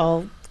with the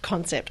whole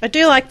concept. I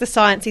do like the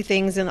sciencey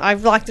things, and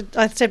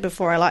I said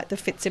before, I like the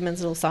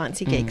Fitzsimmons little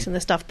sciencey geeks and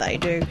the stuff they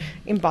do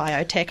in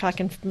biotech. I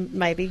can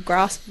maybe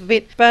grasp a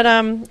bit, but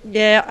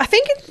yeah, I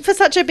think for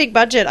such a big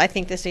budget, I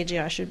think the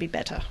CGI should be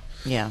better.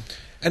 Yeah.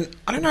 And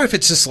I don't know if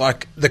it's just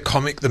like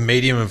the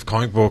medium of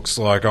comic books,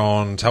 like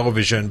on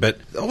television, but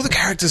all the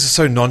characters are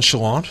so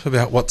nonchalant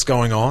about what's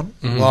going on.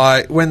 Mm-hmm.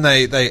 Like when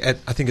they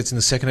I think it's in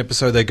the second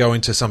episode, they go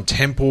into some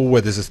temple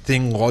where there's a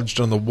thing lodged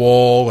on the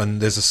wall, and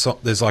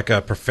there's like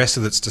a professor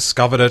that's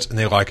discovered it, and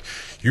they're like,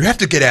 "You have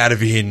to get out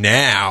of here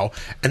now!"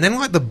 And then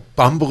like the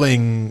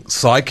bumbling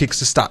sidekicks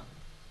just start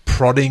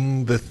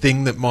prodding the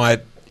thing that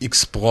might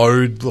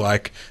explode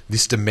like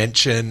this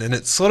dimension, and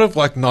it's sort of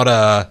like not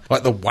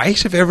like the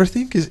weight of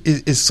everything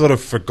is sort of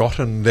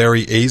forgotten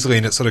very easily,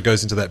 and it sort of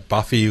goes into that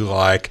Buffy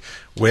like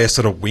we're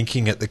sort of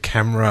winking at the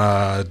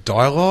camera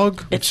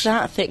dialogue. It's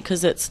that thing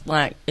because it's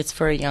like it's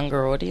for a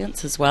younger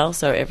audience as well,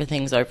 so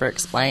everything's over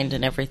explained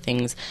and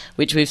everything's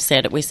which we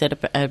said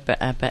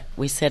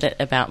it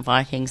about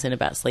Vikings and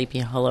about Sleepy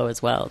Hollow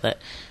as well, that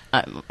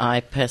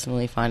I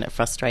personally find it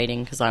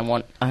frustrating because I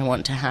want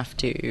to have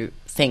to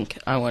think.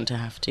 I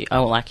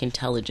like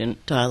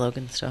intelligent dialogue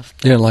and stuff.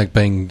 You don't like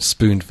being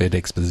spoon-fed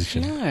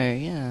exposition? No,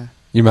 yeah.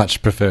 You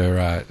much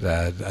prefer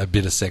a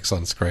bit of sex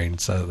on screen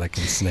so that they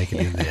can sneak it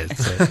in there.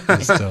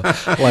 So,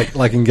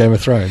 like in Game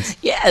of Thrones.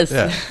 Yes.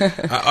 Yeah.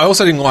 I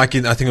also didn't like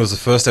I think it was the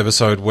first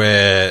episode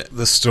where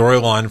the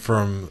storyline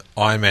from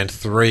Iron Man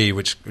 3,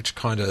 which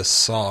kind of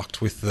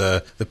sucked with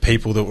the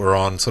people that were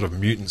on sort of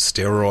mutant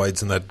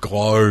steroids and that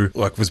glow,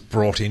 like was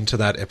brought into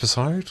that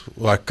episode,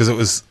 like because it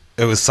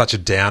was such a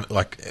down,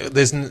 like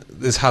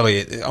there's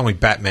hardly, only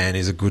Batman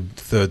is a good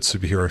third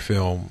superhero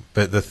film,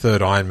 but the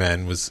third Iron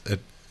Man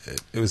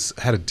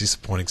had a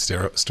disappointing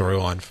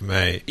storyline for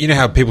me. You know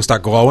how people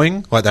start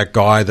glowing, like that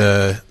guy,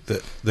 the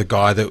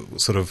guy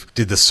that sort of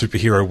did the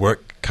superhero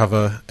work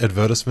cover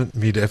advertisement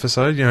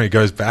mid-episode. You know, he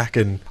goes back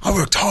and I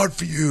worked hard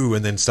for you,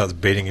 and then starts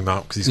beating him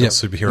up because he's got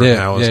superhero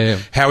powers. Yeah.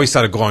 How he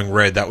started glowing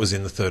red, that was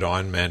in the third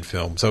Iron Man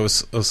film. So it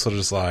was sort of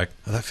just like,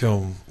 oh, that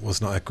film was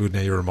not that good.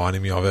 Now you're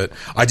reminding me of it.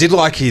 I did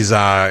like his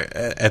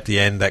at the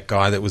end, that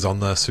guy that was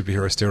on the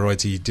superhero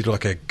steroids. He did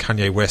like a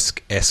Kanye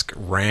West-esque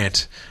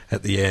rant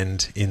at the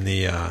end in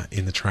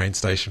the train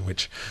station,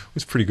 which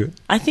was pretty good.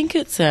 I think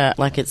it's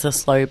a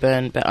slow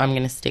burn, but I'm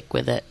going to stick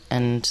with it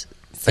and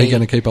see. Are you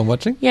going to keep on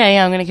watching?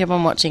 Yeah, I'm going to keep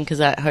on watching because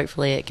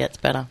hopefully it gets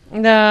better.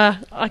 Nah,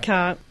 I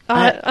can't.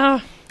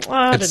 I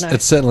don't know.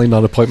 It's certainly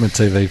not appointment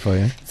TV for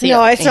you.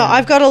 No, it's not.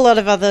 I've got a lot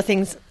of other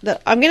things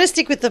that I'm going to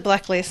stick with the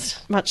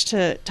Blacklist, much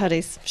to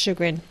Tuddy's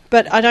chagrin.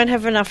 But I don't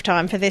have enough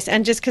time for this,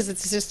 and just because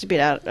it's just a bit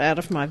out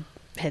of my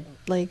head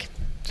league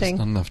thing.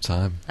 Just not enough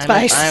time.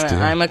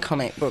 I'm a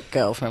comic book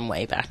girl from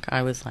way back.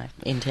 I was like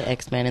into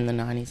X-Men in the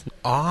 90s.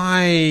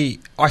 I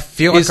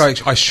feel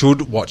like I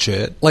should watch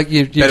it. Like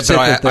you've said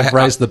that they've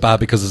raised the bar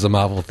because it's a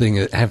Marvel thing.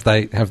 Have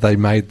they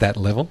made that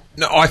level?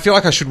 No, I feel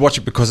like I should watch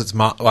it because it's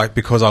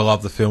because I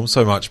love the film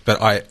so much,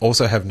 but I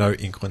also have no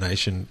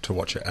inclination to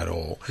watch it at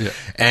all. Yeah.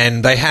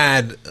 And they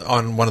had,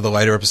 on one of the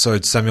later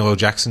episodes, Samuel L.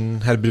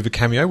 Jackson had a bit of a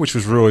cameo, which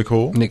was really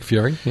cool. Nick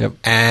Fury, yep.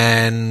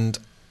 And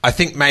I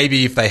think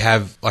maybe if they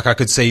have, like, I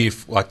could see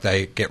if, like,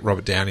 they get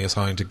Robert Downey or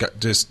something to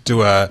just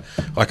do a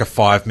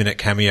 5-minute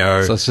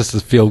cameo. So it's just a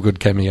feel-good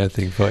cameo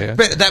thing for you.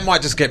 But that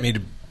might just get me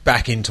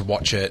back in to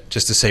watch it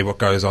just to see what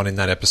goes on in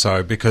that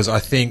episode, because I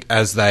think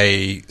as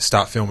they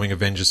start filming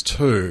Avengers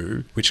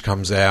 2, which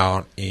comes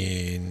out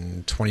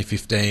in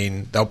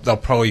 2015, they'll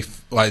probably,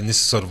 like, and this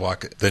is sort of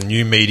like the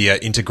new media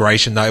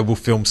integration, they will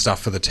film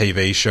stuff for the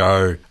TV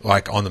show,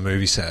 like, on the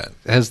movie set.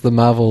 Has the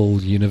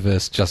Marvel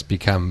Universe just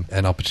become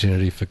an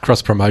opportunity for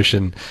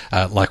cross-promotion,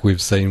 like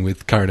we've seen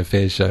with current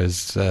affairs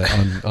shows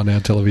on our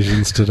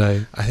televisions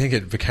today? I think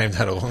it became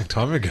that a long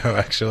time ago,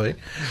 actually.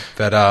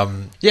 But,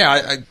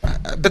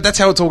 but that's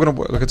how it's all going to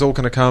work. Like, it's all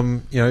going to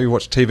come, you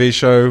watch a TV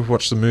show,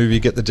 watch the movie,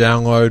 get the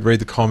download, read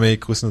the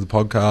comic, listen to the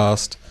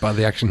podcast. Buy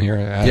the action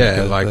hero.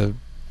 The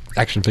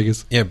action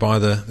figures. Yeah, buy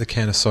the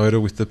can of soda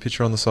with the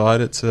picture on the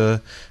side. It's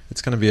going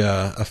to be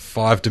a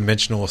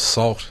 5-dimensional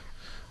assault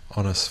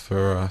on us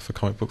for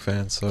comic book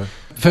fans. So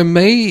for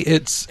me,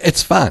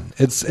 it's fun.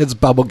 It's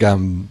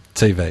bubblegum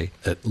TV.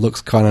 It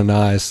looks kind of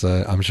nice.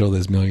 I'm sure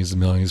there's millions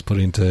and millions put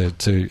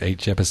into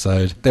each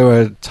episode. There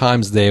were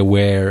times there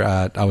where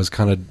I was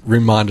kind of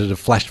reminded of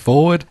Flash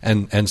Forward,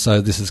 and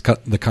so this is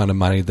the kind of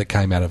money that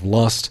came out of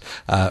Lost.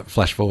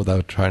 Flash Forward, they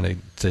were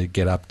trying to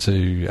get up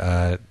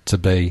to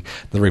be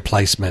the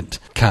replacement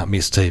can't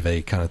miss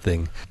TV kind of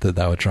thing that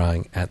they were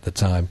trying at the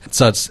time.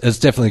 So it's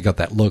definitely got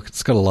that look.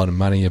 It's got a lot of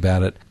money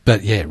about it.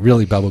 But yeah,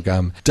 really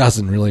bubblegum.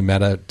 Doesn't really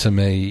matter to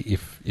me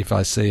if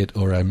I see it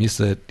or I miss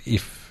it.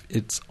 If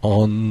it's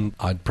on,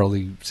 I'd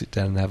probably sit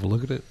down and have a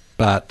look at it.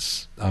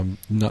 But I'm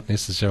not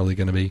necessarily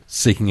going to be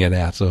seeking it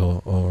out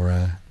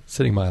or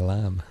setting my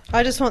alarm.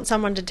 I just want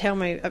someone to tell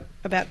me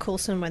about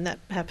Coulson when that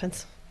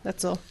happens.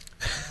 That's all.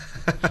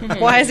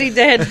 Why is he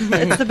dead?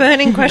 It's the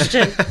burning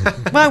question.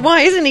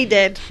 Why isn't he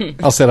dead?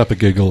 I'll set up a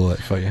Google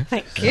alert for you.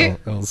 Thank you.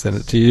 I'll send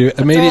it to you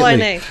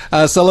immediately. That's all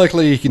I need. So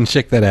locally, you can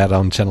check that out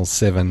on Channel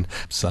 7.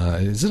 So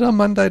is it on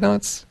Monday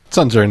nights? It's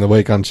on during the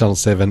week on Channel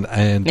 7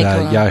 and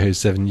Yahoo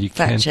 7. You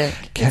can it's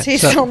here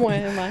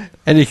somewhere, am I?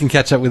 And you can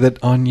catch up with it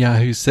on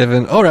Yahoo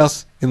 7 or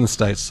else in the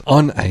States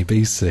on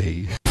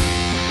ABC.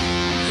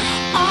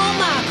 All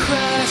my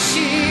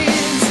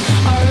crushes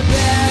are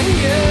about you.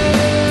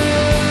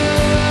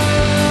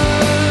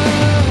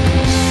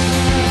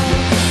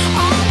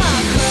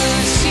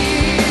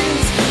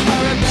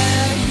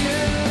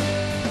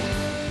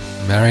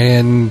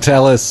 Marianne,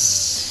 tell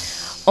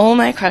us. All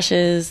my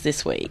crushes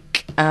this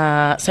week.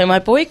 So my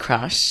boy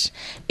crush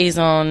is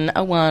on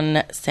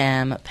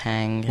Sam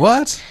Pang.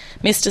 What?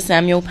 Mr.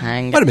 Samuel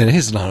Pang. Wait a minute,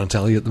 he's not on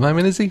telly at the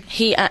moment, is he?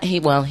 He's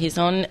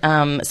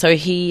on. So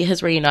he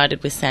has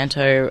reunited with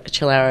Santo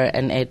Chilaro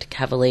and Ed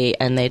Cavalier,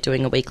 and they're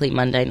doing a weekly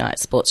Monday night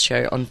sports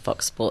show on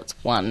Fox Sports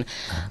 1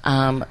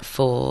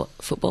 for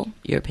football,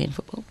 European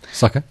football.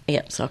 Soccer?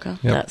 Yep, soccer.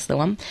 Yep. That's the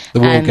one.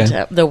 The World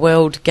Game. The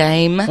World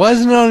Game. Why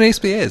isn't it on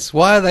SBS?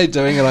 Why are they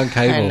doing it on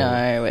cable? I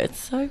know, it's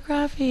so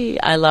graphy.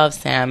 I love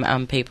Sam.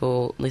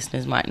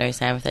 Listeners might know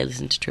Sam if they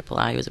listen to Triple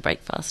R. He was a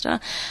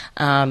breakfaster.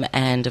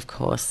 And, of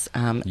course,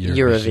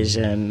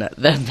 Eurovision,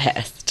 the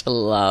best.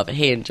 Love.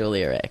 He and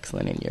Julia are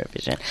excellent in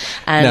Eurovision.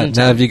 And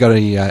now have you got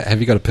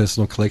a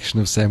personal collection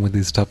of Sam with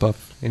his top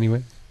off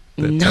anyway?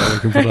 No. We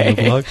can put on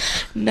the blog?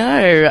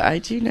 No, I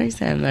do know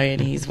Sam though,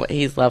 and he's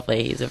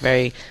lovely. He's a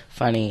very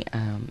funny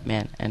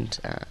man, and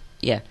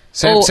yeah.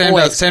 Sam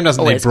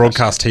doesn't need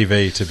broadcast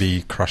TV to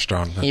be crushed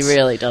on. He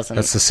really doesn't.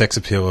 That's the sex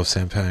appeal of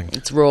Sam Pang.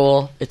 It's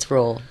raw,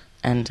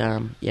 and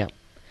yeah.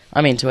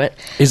 I'm into it.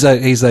 He's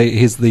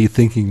the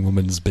thinking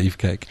woman's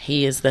beefcake.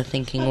 He is the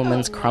thinking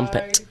woman's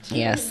crumpet.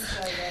 Yes.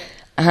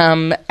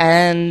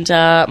 And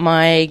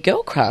my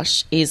girl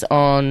crush is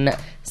on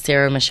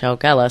Sarah Michelle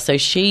Gellar. So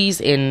she's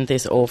in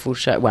this awful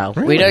show. Well,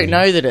 really? We don't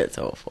know that it's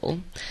awful.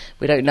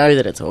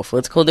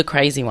 It's called The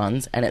Crazy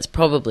Ones, and it's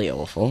probably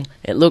awful.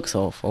 It looks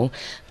awful,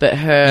 but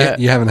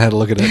you haven't had a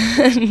look at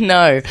it.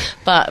 No,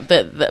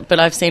 but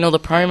I've seen all the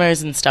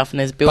promos and stuff, and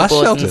there's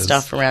billboards and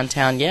stuff around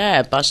town.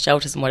 Yeah, bus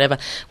shelters and whatever,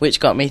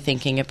 which got me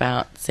thinking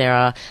about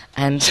Sarah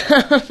and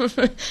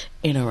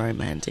in a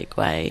romantic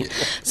way.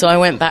 So I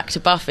went back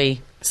to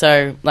Buffy.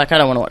 So, I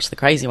don't want to watch The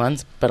Crazy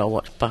Ones, but I'll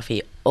watch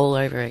Buffy all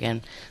over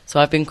again.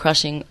 So I've been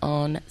crushing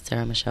on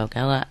Sarah Michelle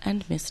Gellar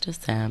and Mr.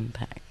 Sam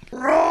Pang.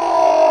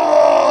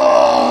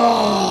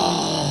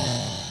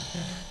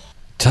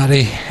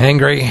 Tutty,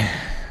 angry,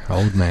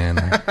 old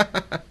man.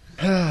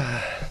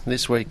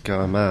 This week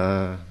I'm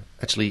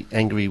actually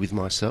angry with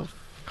myself.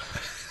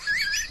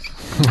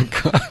 Oh,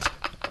 God.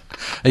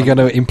 Are you going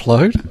to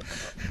implode?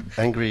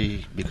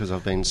 Angry because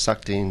I've been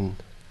sucked in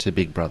to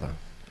Big Brother.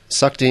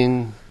 Sucked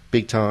in,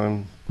 big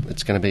time.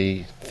 It's going to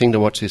be a thing to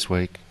watch this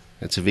week.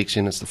 It's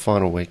eviction. It's the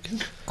final week.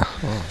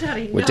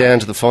 Daddy, We're down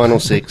to the final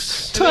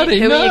 6. Who are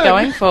you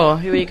going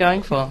for?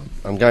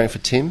 I'm going for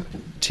Tim.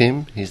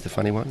 Tim, he's the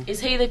funny one. Is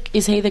he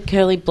the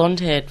curly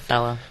blonde-haired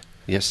fella?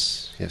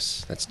 Yes,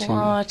 that's Tim.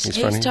 What? He's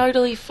He's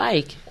totally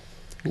fake.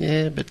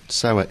 Yeah, but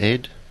so are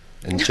Ed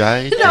and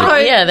Jade. No,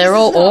 yeah, they're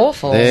all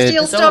awful.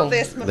 Stop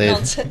this they're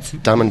nonsense.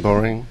 dumb and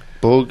boring.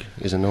 Boog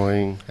is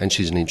annoying, and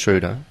she's an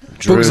intruder.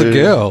 Boog's a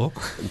girl.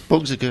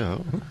 Boog's a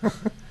girl.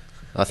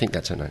 I think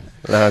that's her name.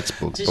 No, it's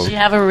Boog. Does she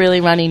have a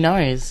really runny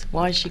nose?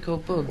 Why is she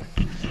called Boog?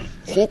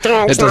 He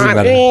talks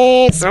like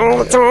this all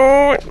the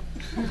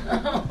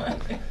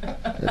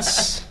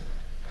It's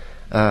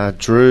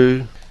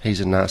Drew. He's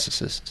a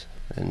narcissist,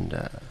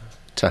 and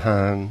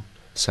Tahan,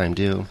 same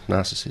deal,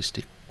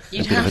 narcissistic.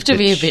 You'd A bit of have to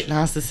be a bitch. bit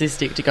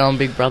narcissistic to go on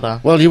Big Brother.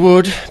 Well, you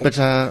would,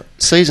 but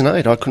season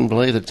 8, I couldn't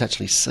believe that it's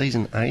actually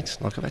season 8.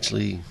 Like, I've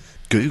actually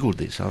Googled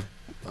this.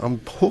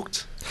 I'm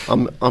hooked.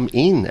 I'm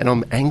in, and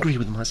I'm angry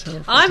with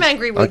myself. I'm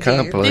angry with I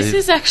can't you. believe This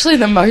is actually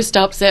the most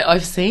upset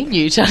I've seen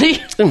you,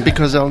 Teddy.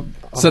 because I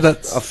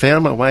that's-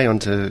 found my way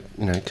onto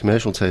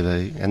commercial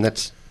TV, and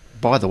that's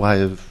by the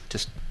way of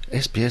just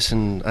SBS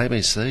and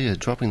ABC are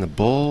dropping the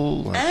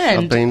ball. I've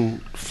And- been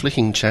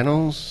flicking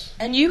channels.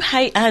 And you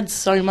hate ads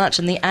so much,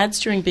 and the ads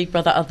during Big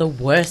Brother are the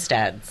worst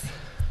ads.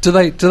 Do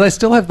they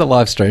still have the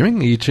live streaming?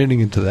 Are you tuning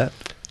into that?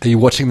 Are you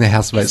watching the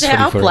housemates Is it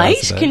up 24 hours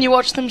late? a day? Can you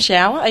watch them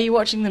shower? Are you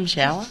watching them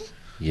shower?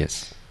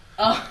 Yes.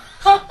 Oh.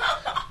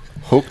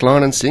 Hook,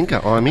 line, and sinker.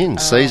 I'm in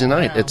season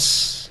 8. wow.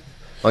 It's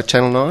like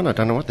Channel 9. I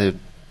don't know what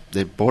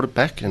they've brought it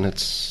back, and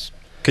it's.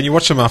 Can you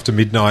watch them after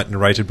midnight and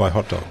rated by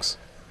hot dogs?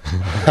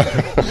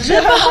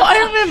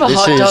 I remember This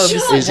hot is- dogs.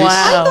 is this- I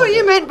Wow. thought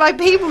you meant by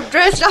people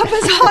dressed up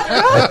as hot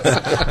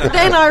dogs.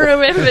 Then I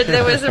remembered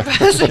there was a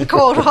person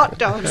called Hot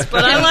Dogs,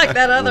 but I like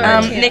that other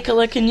idea.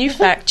 Nicola, can you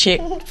fact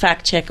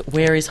check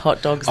where is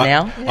hot dogs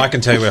now? I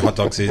can tell you where Hot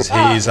Dogs is.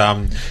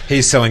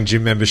 He's selling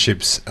gym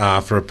memberships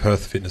for a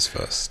Perth Fitness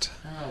First.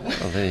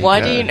 Oh, there you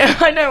Why go. do you know?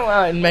 I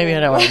know. Maybe I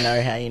don't want to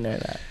know how you know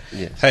that.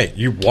 Yes. Hey,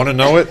 you want to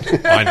know it?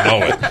 I know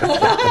it.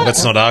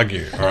 Let's not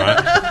argue, all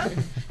right?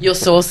 Your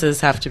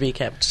sources have to be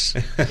kept.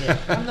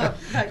 I'm not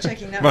fact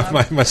checking that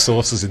one. My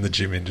sources in the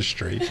gym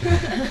industry.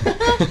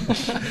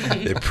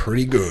 They're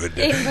pretty good.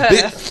 In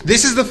Perth.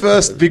 This is the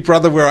first Big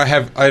Brother where I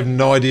have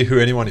no idea who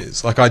anyone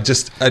is. Like I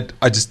just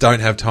don't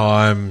have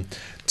time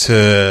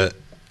to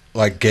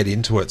like get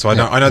into it. So I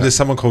know there's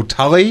someone called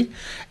Tully,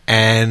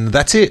 and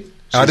that's it.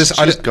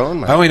 She's gone,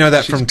 mate. I only know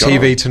that She's from gone.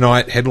 TV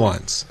Tonight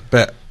headlines,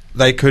 but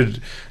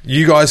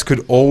you guys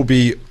could all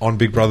be on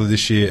Big Brother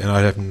this year, and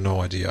I have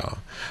no idea.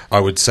 I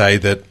would say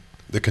that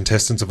the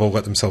contestants have all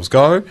let themselves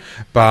go,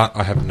 but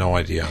I have no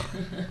idea.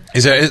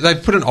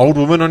 They've put an old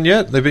woman on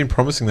yet? They've been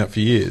promising that for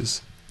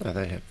years. No,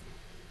 they have.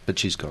 But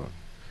she's gone.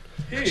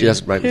 She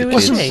doesn't rate with Who the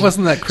is kids. she?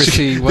 Wasn't that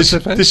Chrissy? What's her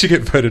face? Did she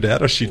get voted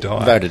out or she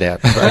died? Voted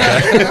out.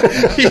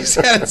 You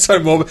sounded so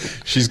morbid.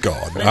 She's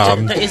gone.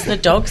 Is the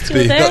dog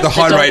still there? The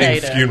high dog rating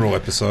ate her. funeral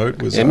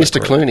episode was Yeah, Mr.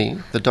 great.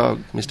 Clooney, the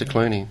dog, Mr.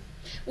 Clooney.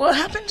 What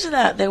happened to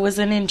that? There was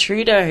an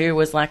intruder who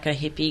was like a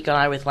hippie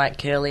guy with like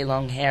curly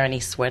long hair, and he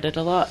sweated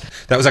a lot.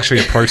 That was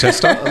actually a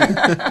protester.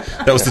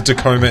 That was the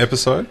Tacoma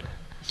episode.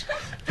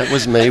 That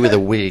was me with a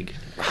wig.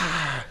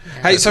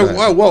 Hey, so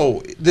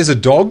whoa, there's a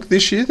dog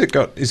this year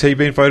is he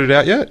being voted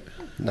out yet?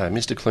 No,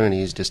 Mr.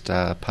 Clooney is just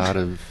part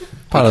of...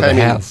 Part of he the came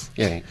in- house.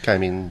 Yeah, he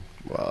came in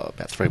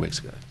about 3 weeks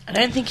ago. I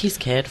don't think he's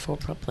cared for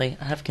properly.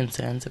 I have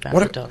concerns about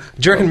What the dog.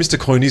 do you reckon Mr.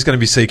 Clooney's going to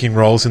be seeking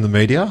roles in the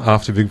media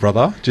after Big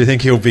Brother? Do you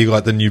think he'll be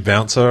like the new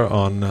bouncer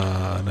on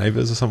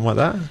Neighbours or something like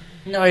that?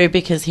 No,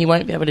 because he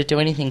won't be able to do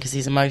anything because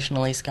he's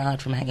emotionally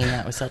scarred from hanging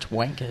out with such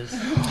wankers.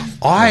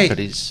 But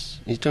he's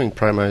doing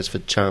promos for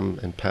Chum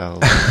and Pal.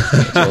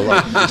 It's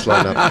all it's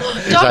lined up.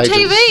 His Dog agents-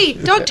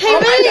 TV! Dog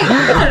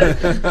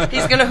TV!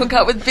 He's going to hook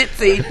up with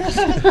Bitsy.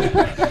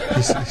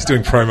 He's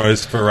doing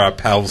promos for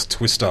Pal's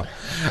Twister.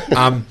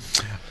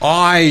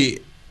 I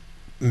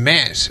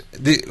met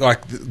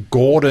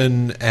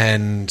Gordon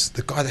and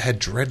the guy that had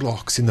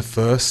dreadlocks in the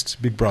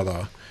first Big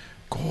Brother.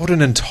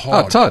 Gordon and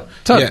Todd. Oh,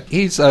 Todd. Yeah.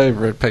 He's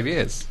over at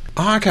PBS.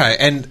 Okay,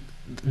 and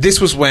this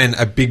was when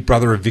a Big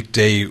Brother of Vic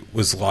D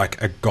was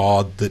like a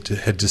god that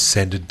had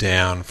descended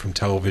down from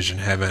television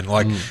heaven.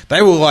 Like,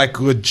 they were like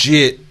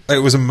legit. It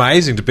was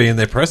amazing to be in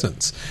their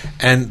presence.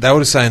 And they were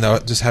just saying they were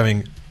just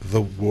having the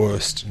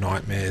worst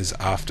nightmares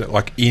after,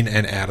 like, in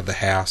and out of the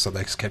house. So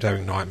they just kept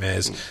having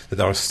nightmares that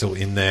they were still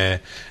in there.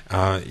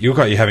 You look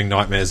like you're having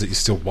nightmares that you're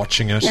still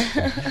watching it.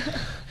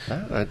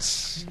 No,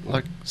 it's,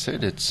 like I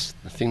said, it's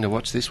the thing to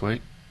watch this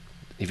week.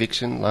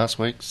 Eviction last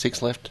week,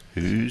 6 left.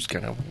 Who's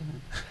going to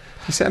win?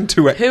 You sound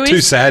too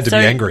sad to be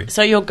angry.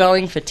 So you're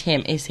going for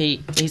Tim. He's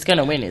going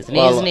to win, isn't he?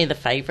 Well, Isn't he the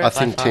favourite? I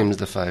think by far? Tim's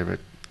the favourite.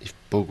 If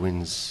Boog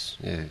wins,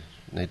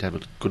 need to have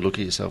a good look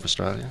at yourself,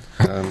 Australia.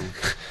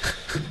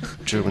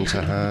 Drew and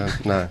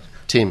Tahan. No,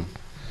 Tim.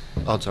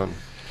 Odds on.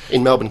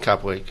 In Melbourne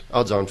Cup week,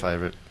 odds on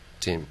favourite,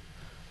 Tim.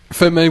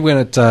 For me, when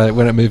it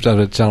moved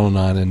over to Channel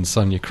 9 and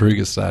Sonia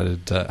Kruger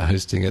started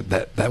hosting it,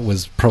 that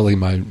was probably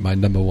my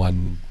number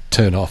one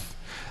turn-off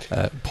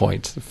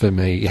point for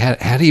me.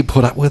 How do you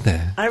put up with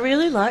that? I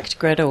really liked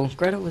Gretel.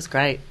 Gretel was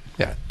great.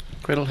 Yeah.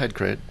 Gretel had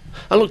cred.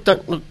 Oh, look,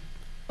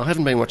 I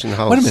haven't been watching the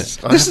whole... Wait a minute.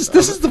 This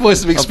is the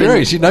voice of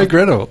experience. You know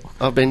Gretel.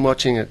 I've been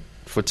watching it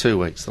for 2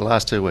 weeks, the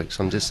last 2 weeks.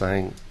 I'm just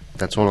saying,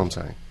 that's all I'm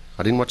saying.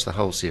 I didn't watch the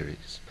whole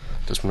series.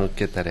 Just want to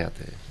get that out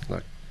there.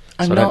 Like,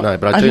 I don't know,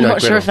 but I do I'm know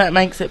not sure Gretel. if that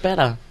makes it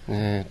better.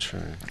 Yeah,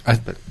 true. I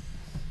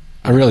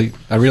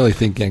really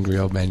think, angry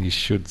old man, you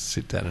should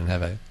sit down and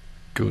have a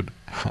good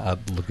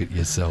hard look at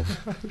yourself.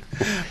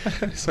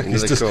 Into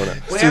the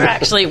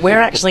corner. We're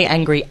actually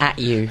angry at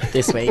you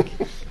this week.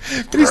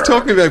 But he's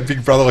talking about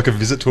Big Brother like a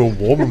visit to a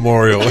war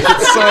memorial.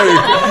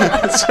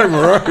 It's so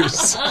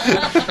morose.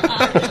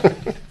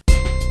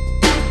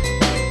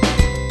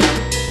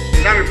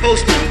 I'm your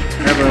postman. I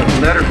have a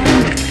letter from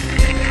you.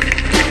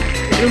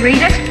 Did you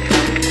read it?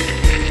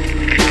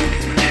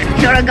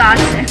 You're a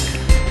godsend.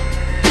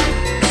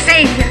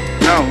 Savior.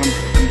 No,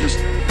 I'm just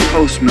the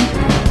postman.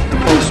 The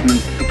postman.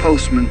 The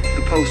postman.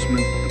 The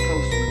postman. The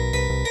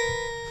postman.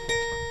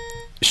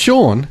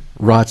 Sean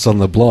writes on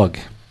the blog,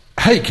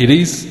 "Hey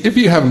kiddies, if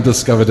you haven't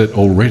discovered it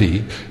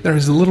already, there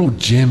is a little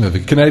gem of a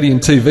Canadian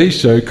TV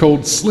show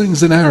called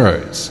Slings and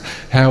Arrows.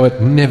 How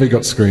it never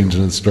got screened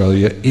in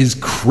Australia is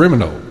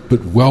criminal,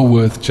 but well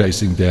worth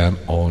chasing down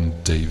on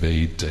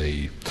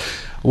DVD."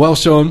 Well,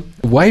 Sean,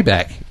 way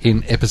back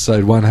in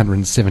episode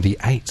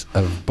 178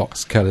 of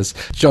Box Cutters,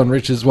 John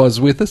Richards was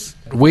with us.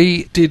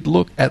 We did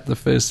look at the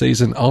first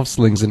season of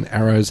Slings and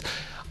Arrows.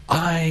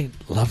 I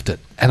loved it,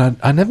 and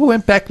I never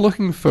went back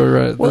looking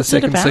for the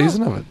second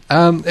season of it.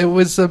 It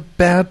was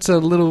about a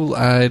little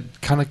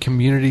kind of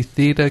community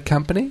theatre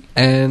company,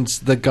 and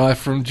the guy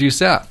from Due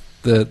South,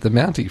 the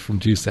Mountie from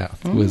Due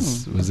South,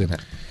 was in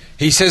it.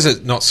 He says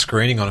it not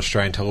screening on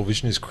Australian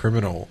television is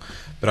criminal,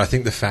 but I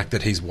think the fact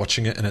that he's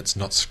watching it and it's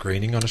not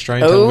screening on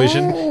Australian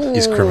television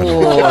is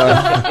criminal.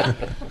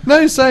 No,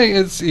 he's saying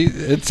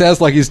it sounds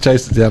like he's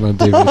chased it down on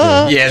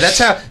DVD. Yeah, that's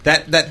how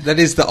that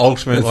is the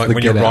ultimate. That's like the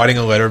when you're get out. writing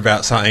a letter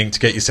about something to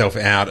get yourself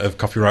out of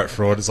copyright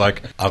fraud, it's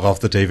like, I love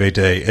the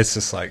DVD. It's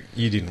just like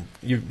you're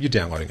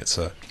downloading it,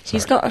 sir.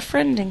 He's got a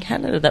friend in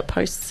Canada that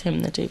posts him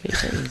the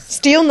DVDs.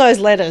 Steele knows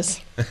letters.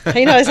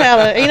 He knows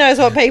he knows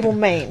what people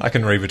mean. I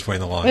can read between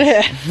the lines.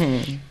 Yeah.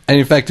 And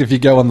in fact, if you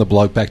go on the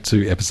blog back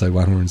to episode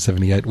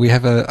 178, we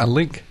have a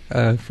link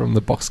from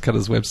the Box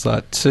Cutters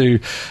website to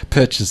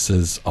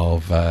purchases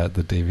of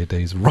the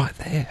DVDs right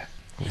there.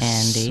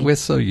 Handy. We're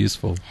so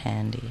useful.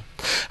 Handy.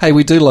 Hey,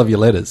 we do love your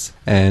letters,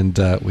 and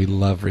we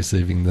love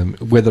receiving them,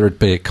 whether it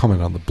be a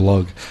comment on the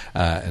blog,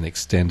 an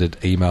extended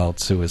email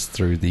to us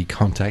through the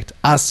Contact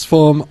Us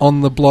form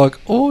on the blog,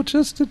 or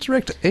just a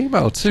direct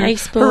email to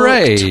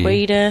Facebook,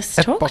 tweet us,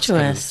 talk to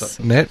us.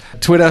 .net.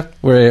 Twitter,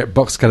 we're at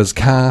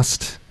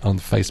BoxCuttersCast. On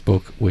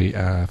Facebook, we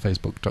are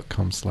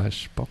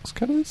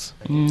facebook.com/boxcutters.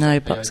 No,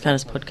 Box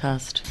Cutters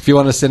Podcast. If you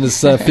want to send us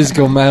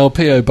physical mail,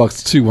 PO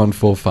Box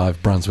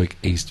 2145, Brunswick,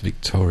 East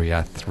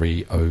Victoria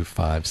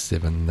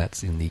 3057.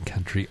 That's in the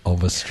country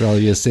of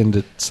Australia. Send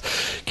it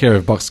care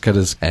of Box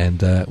Cutters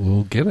and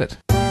we'll get it.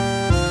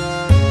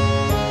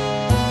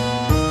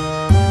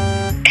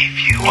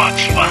 If you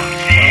watch one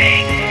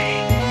thing.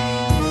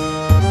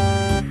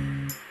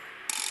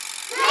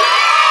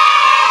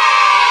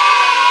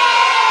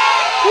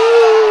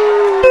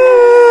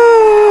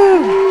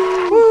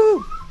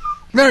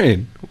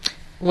 Marion,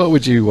 what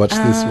would you watch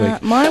this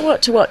week? My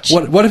what to watch.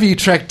 What have you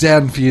tracked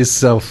down for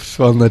yourself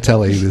on the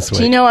telly this week?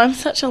 Do you know, I'm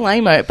such a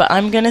lame-o, but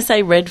I'm going to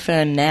say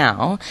Redfern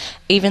now,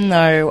 even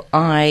though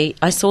I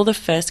saw the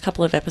first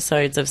couple of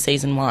episodes of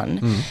season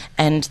 1,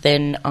 and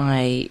then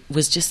I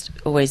was just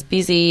always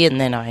busy, and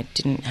then I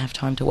didn't have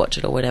time to watch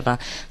it or whatever.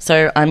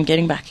 So I'm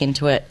getting back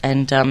into it,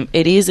 and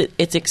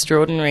it's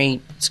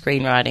extraordinary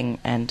screenwriting,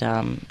 and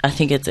I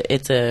think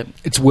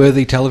it's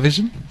worthy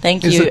television.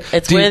 Thank Is you. it?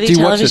 It's Do you worthy watch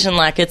television. it?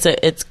 Like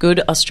it's good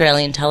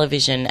Australian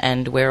television,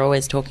 and we're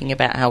always talking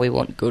about how we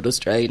want good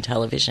Australian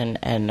television.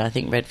 And I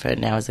think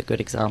Redfern now is a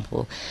good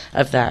example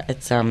of that.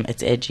 It's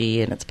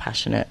edgy and it's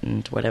passionate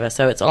and whatever.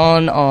 So it's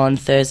on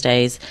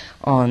Thursdays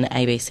on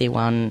ABC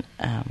One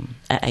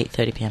at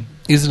 8:30 p.m.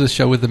 Is it a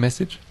show with a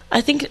message?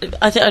 I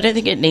don't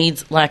think it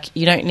needs,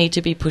 you don't need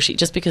to be pushy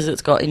just because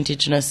it's got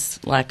Indigenous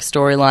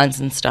storylines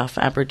and stuff,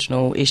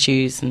 Aboriginal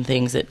issues and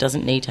things. It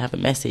doesn't need to have a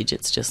message.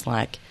 It's just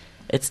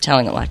it's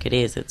telling it like it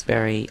is. It's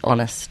very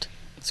honest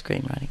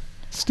screenwriting.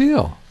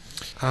 Steele.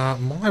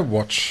 My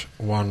watch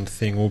one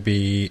thing will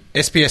be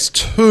SBS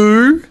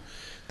 2.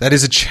 That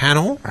is a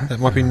channel that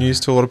might be news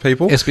to a lot of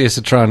people. SBS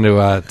are trying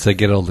to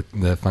get all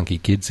the funky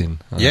kids in.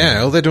 Yeah,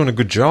 well, they're doing a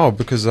good job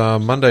because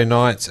Monday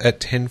nights at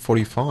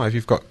 10:45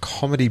 you've got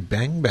Comedy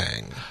Bang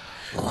Bang.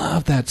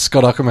 Love that.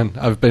 Scott Ockerman.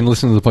 I've been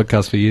listening to the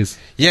podcast for years.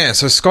 Yeah,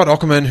 so Scott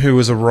Ockerman, who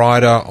was a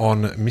writer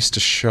on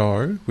Mr.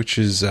 Show, which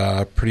is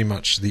pretty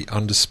much the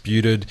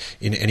undisputed,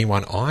 in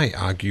anyone I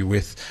argue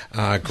with,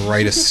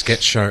 greatest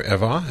sketch show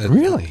ever.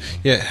 Really?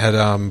 Yeah, it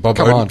had Bob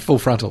Come on, Full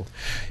Frontal.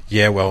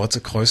 Yeah, well, it's a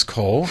close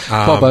call.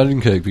 Bob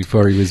Odenkirk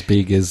before he was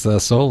big as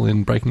Saul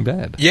in Breaking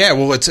Bad. Yeah,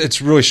 well,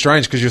 it's really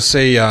strange because you'll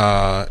see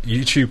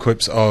YouTube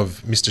clips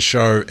of Mr.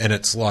 Show and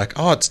it's like,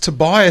 oh, it's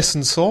Tobias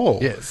and Saul.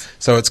 Yes.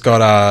 So it's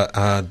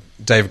got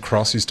David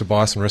Cross, who's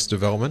Tobias on Arrested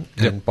Development,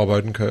 Yep. and Bob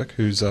Odenkirk,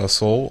 who's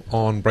Saul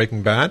on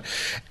Breaking Bad.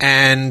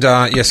 And,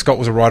 Scott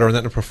was a writer on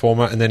that and a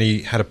performer, and then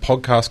he had a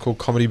podcast called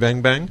Comedy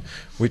Bang Bang,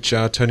 which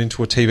turned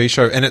into a TV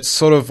show. And it's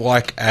sort of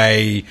like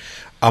a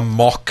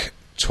mock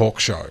talk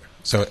show.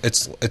 So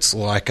it's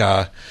like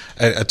a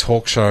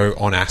talk show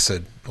on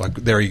acid. Like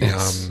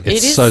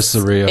it's so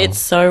surreal. It's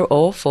so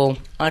awful.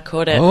 I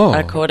caught it. Oh.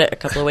 I caught it a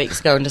couple of weeks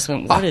ago and just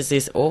went, "What is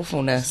this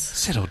awfulness?"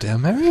 Settle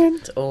down, Marion.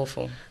 It's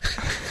awful.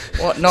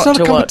 What not It's not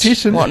to a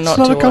competition. watch? What It's not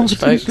not to a watch,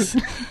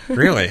 competition. folks?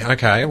 Really?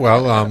 Okay.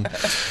 Well,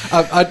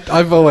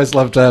 I've always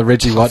loved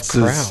Reggie Watts'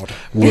 crowd.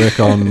 work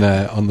on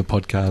the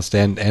podcast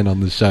and on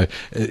the show.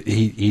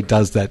 He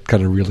does that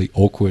kind of really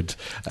awkward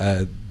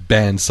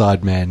band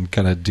sideman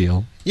kind of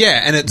deal.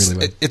 yeah, and it's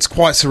Really well. it's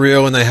quite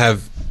surreal, and they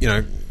have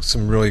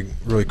some really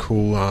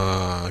cool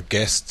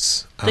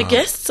guests. The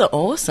guests are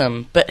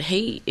awesome, but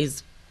he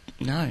is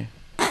no.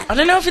 I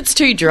don't know if it's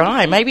too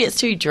dry. Maybe it's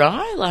too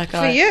dry. Like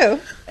For you.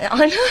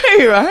 I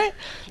know, right?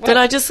 But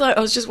I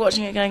was just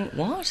watching it, going,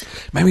 what?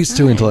 Maybe it's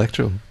too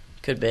intellectual.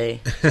 Could be.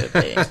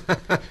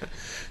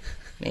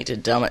 Need to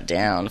dumb it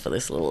down for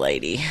this little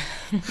lady.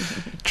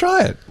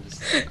 Try it.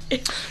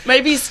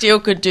 Maybe Steele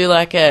could do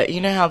like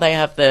how they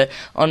have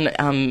on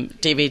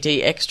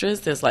DVD extras,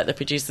 there's like the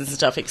producers and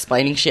stuff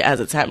explaining shit as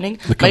it's happening.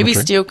 Maybe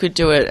Steele could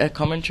do a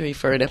commentary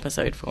for an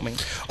episode for me.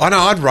 I know.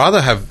 I'd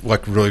rather have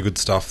like really good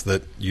stuff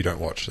that you don't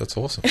watch. That's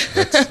awesome.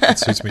 That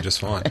suits me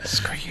just fine.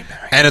 Screw you,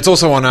 Mary. And it's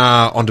also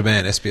on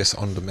demand, SBS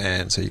on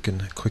demand, so you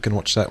can click and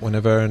watch that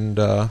whenever. And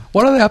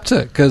What are they up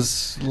to?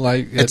 Because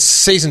it's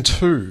season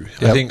 2.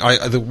 Yep. I think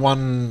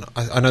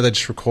I know they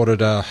just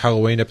recorded a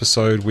Halloween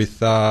episode with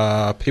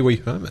Pee Wee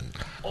Herman.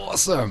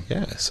 Awesome.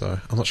 Yeah, so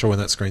I'm not sure when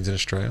that screens in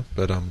Australia,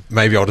 but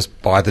maybe I'll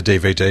just buy the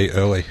DVD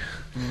early.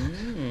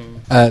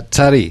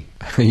 Tuddy,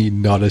 are you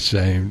not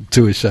ashamed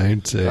to? It's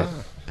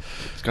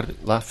got to be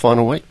last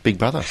final week. Big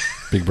Brother.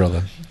 Big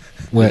Brother.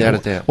 Without a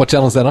doubt. What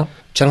channel is that on?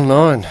 Channel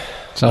 9.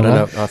 Channel I 9?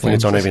 don't know. I think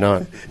it's on every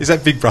night. Is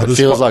that Big Brother's?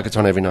 It feels like it's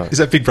on every night. Is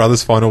that Big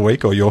Brother's final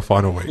week or your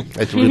final week?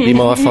 It will be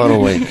my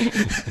final week.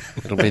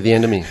 It'll be the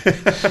end of me.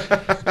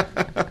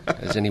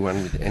 As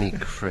anyone with any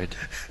cred.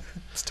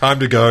 It's time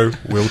to go,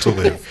 will to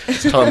live.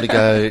 It's time to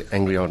go,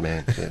 angry old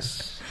man.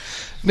 Yes.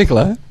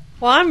 Nicola?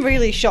 Well, I'm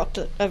really shocked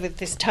over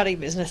this Tuddy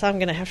business. I'm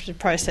going to have to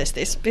process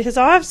this because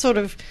I've sort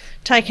of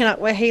taken up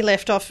where he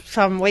left off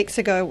some weeks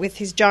ago with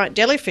his giant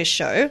jellyfish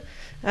show,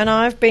 and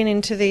I've been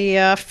into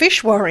the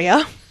Fish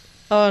Warrior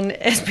on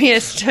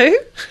SBS2.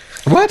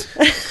 What?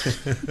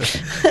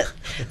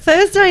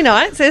 Thursday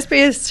nights,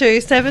 SBS2,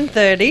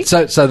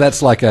 7:30. So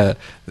that's like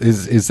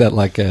is that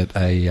like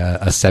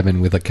a salmon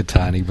with a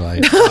katani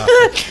blade?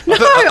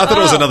 I thought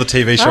it was another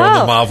TV show in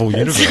the Marvel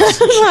universe.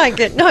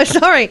 Like it. No,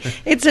 sorry.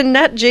 It's a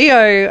Nat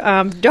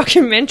Geo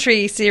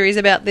documentary series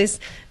about this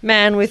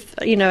man with,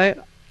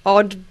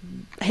 odd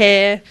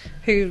hair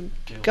who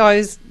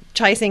goes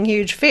chasing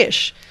huge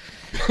fish.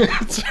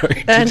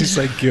 Sorry, And did you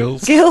say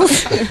gills?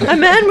 Gills. A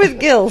man with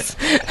gills.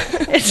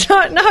 It's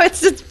not. No,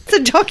 it's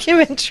a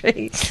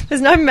documentary.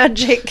 There's no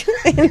magic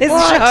in this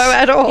show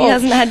at all. He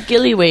hasn't had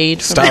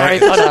gillyweed from Harry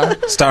Potter.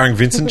 Starring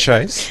Vincent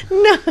Chase.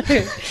 No,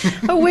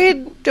 a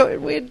weird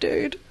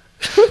dude.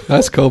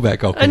 Nice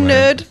callback, A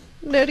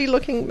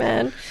nerdy-looking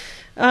man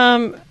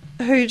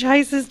who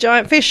chases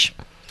giant fish.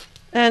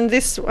 And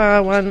this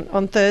one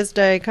on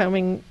Thursday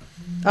coming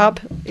up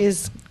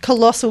is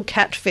Colossal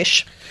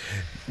Catfish.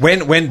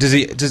 When does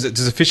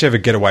a fish ever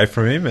get away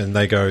from him and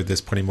they go,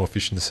 there's plenty more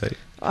fish in the sea?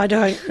 I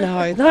don't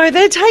know. No,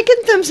 they're taking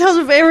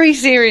themselves very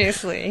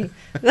seriously.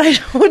 They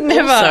would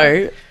never.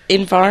 Also,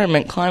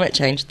 environment, climate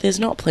change, there's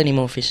not plenty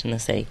more fish in the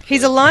sea.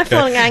 He's a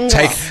lifelong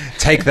angler.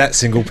 Take that,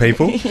 single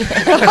people.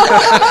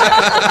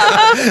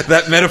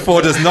 That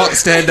metaphor does not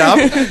stand up.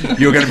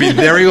 You're going to be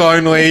very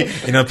lonely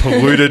in a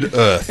polluted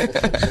earth.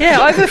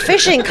 Yeah,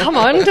 overfishing. Come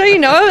on. Do you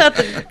know about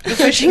the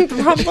fishing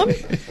problem?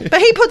 But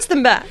he puts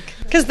them back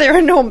because they're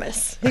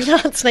enormous. You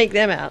can't sneak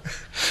them out.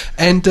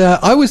 And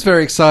I was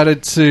very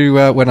excited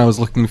to, when I was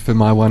looking for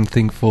my one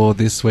thing for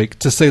this week,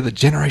 to see that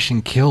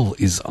Generation Kill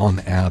is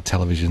on our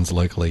televisions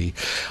locally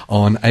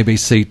on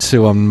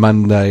ABC2 on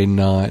Monday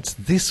night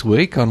this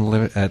week at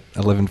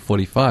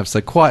 11:45,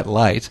 so quite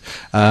late.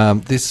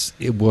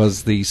 It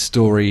was the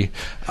story,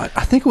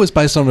 I think it was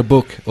based on a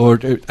book, or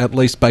at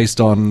least based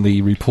on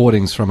the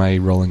reportings from a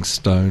Rolling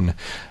Stone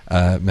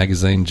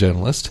magazine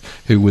journalist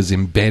who was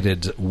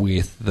embedded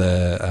with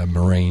the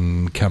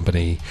Marine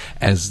company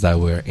as they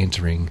were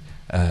entering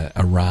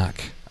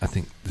Iraq. I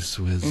think this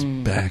was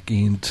back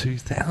in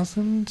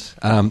 2000.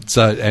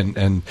 So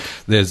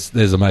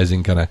there's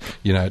amazing kind of,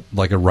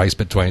 like a race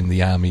between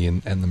the army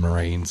and the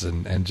Marines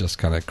and just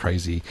kind of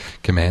crazy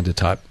commander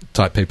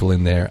type people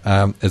in there.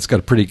 It's got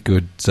a pretty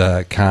good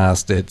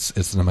cast.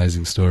 It's an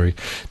amazing story.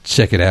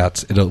 Check it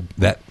out.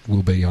 That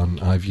will be on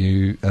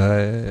iView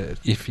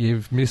if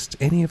you've missed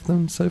any of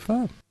them so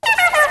far.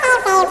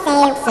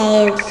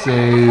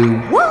 So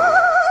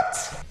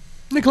what?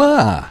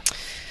 Nicola.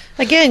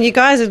 Again, you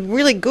guys are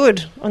really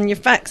good on your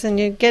facts and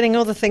you're getting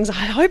all the things I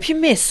hope you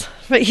miss,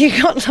 but you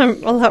got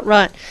them all up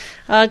right.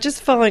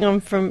 Just following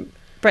on from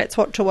Brett's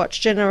What to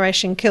Watch,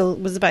 Generation Kill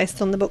was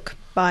based on the book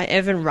by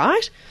Evan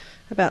Wright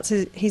about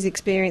his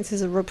experience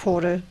as a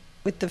reporter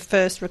with the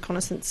first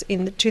reconnaissance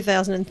in the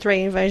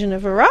 2003 invasion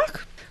of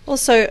Iraq.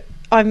 Also,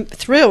 I'm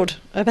thrilled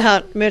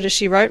about Murder,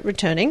 She Wrote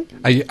returning.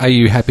 Are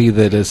you happy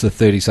that as a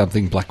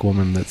 30-something black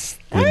woman that's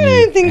the I new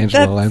don't think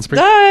Angela that's... Lansbury?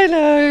 I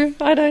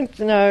don't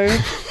know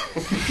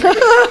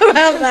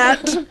about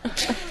that.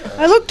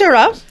 I looked her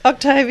up,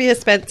 Octavia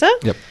Spencer.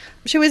 Yep.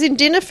 She was in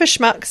Dinner for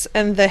Schmucks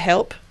and The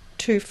Help,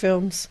 2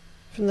 films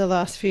from the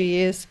last few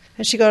years.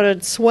 And she got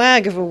a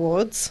swag of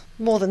awards,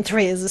 more than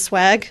 3 as a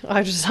swag,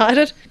 I've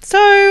decided.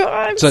 So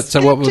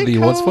what were the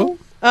awards for?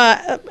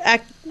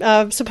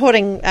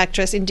 Supporting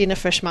actress in Dinner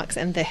for Schmucks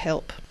and The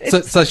Help.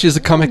 So she's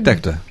a comic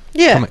actor?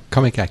 Yeah.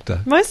 Comic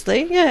actor.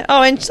 Mostly, yeah.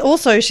 Oh, and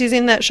also she's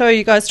in that show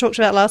you guys talked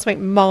about last week,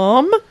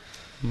 Mom.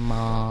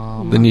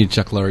 The new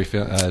Chuck Lorre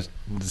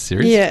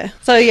series? Yeah.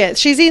 So, yeah,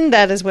 she's in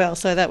that as well.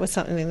 So that was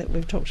something that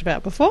we've talked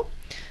about before.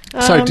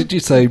 Sorry, did you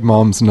say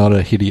Mom's not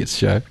a hideous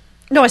show?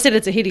 No, I said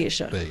it's a hideous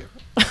show. There you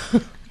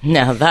go.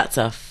 Now that's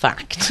a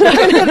fact. No.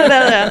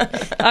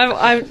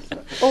 I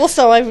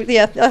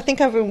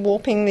think I've been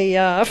warping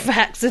the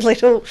facts a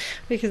little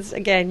because,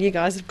 again, you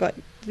guys have got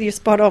you're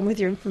spot on with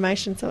your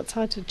information, so it's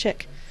hard to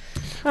check.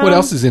 What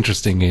else is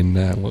interesting in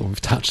what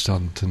we've touched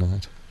on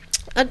tonight?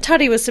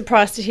 Tuddy was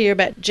surprised to hear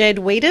about Jed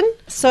Whedon.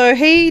 So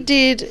he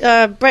did,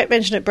 Brett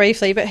mentioned it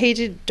briefly, but he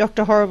did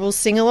Dr. Horrible's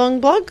sing-along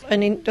blog,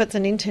 and that's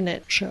an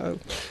internet show.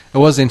 It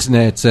was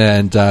internet,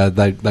 and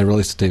they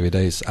released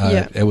DVDs.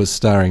 It was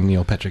starring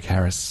Neil Patrick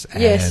Harris,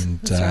 and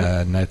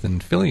right. Nathan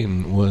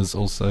Fillion was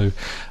also,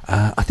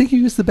 I think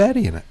he was the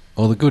baddie in it.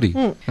 Or the goodie.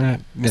 Yeah.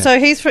 So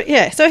he's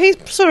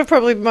sort of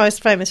probably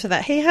most famous for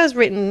that. He has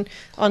written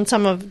on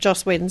some of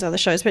Joss Whedon's other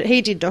shows, but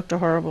he did Dr.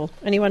 Horrible,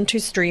 and he won 2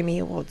 Streamy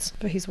Awards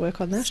for his work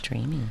on that.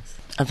 Streamies.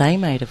 Are they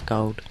made of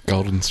gold?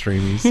 Golden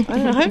Streamies. I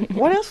don't know.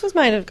 What else was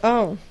made of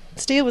gold?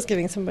 Steele was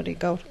giving somebody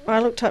gold. I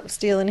looked up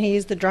Steele, and he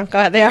is the drunk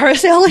guy at the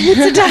RSL in It's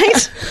a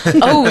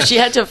Date. Oh, she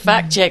had to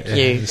fact check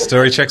you. The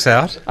story checks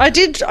out. I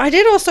did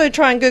also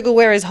try and Google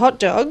where is hot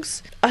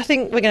dogs. I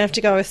think we're going to have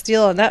to go with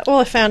Steele on that. All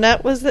I found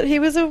out was that he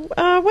was a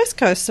West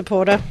Coast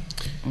supporter.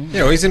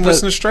 Yeah, well, he's in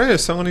Western Australia.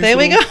 There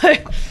we go.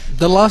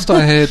 The last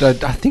I heard,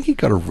 I think he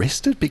got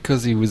arrested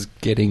because he was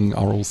getting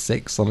oral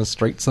sex on a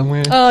street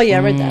somewhere. Oh, yeah, I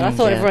read that. I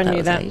thought everyone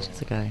knew that.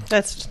 Ages ago.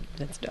 That's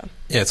done.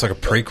 Yeah, it's like a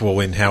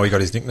prequel in how he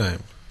got his nickname.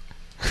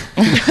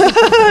 It's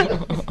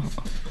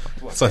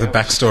like the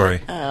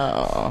backstory.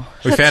 Oh,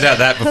 we found out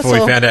that before we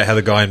found out how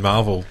the guy in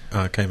Marvel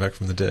came back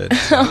from the dead.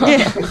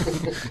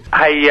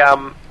 Hey,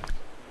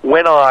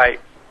 when I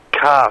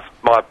cast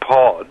my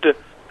pod,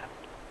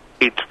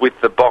 it's with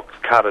the box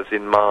cutters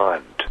in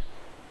mind.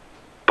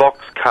 Box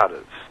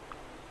cutters,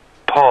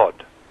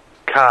 pod,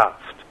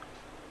 cast,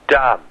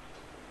 done.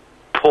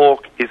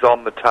 Pork is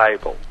on the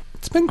table.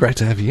 It's been great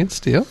to have you in,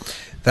 Steele.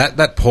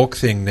 That pork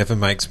thing never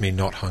makes me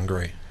not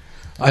hungry.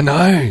 I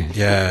know.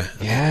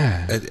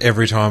 Yeah.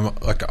 Every time,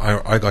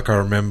 I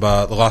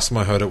remember the last time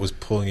I heard it was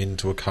pulling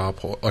into a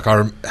carport. Like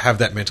I have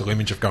that mental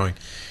image of going,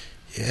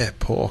 yeah,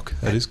 pork.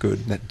 That is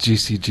good. That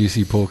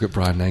juicy pork at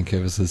Brian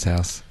Nankervis's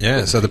house.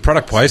 Yeah. So the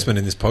product placement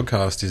in this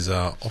podcast is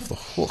off the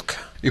hook.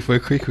 If we're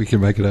quick, we can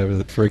make it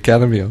over for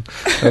Academy.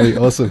 That'd be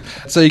awesome.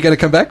 So you going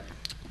to come back?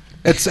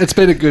 It's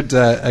been a good.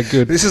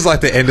 This is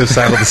like the end of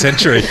Sale of the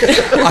Century.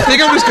 I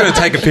think I'm just going to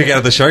take a pick out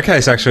of the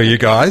showcase. Actually, you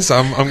guys,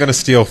 I'm going to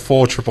steal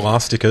 4 Triple R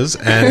stickers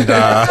and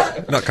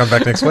not come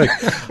back next week.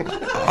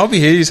 I'll be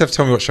here. You just have to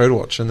tell me what show to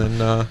watch, and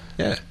then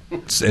yeah.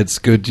 It's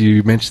good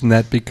you mentioned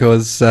that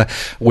because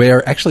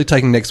we're actually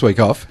taking next week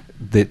off.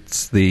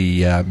 That's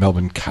the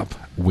Melbourne Cup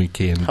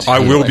weekend. I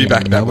will be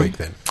back that week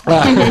then.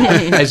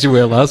 As you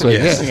were last week.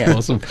 Yes. Yeah.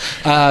 Awesome.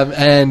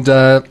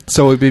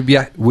 So we'll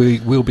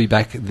be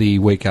back the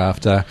week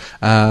after.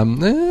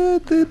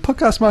 The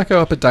podcast might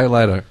go up a day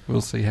later.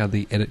 We'll see how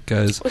the edit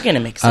goes. We're going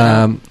to mix it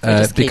up.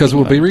 Because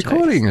we'll be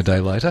recording a day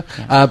later.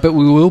 Yeah. But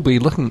we will be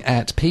looking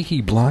at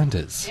Peaky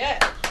Blinders. Yeah.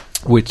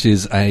 Which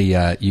is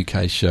a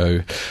UK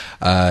show.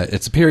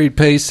 It's a period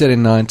piece set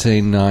in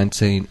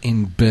 1919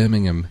 in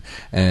Birmingham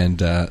and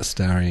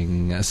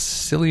starring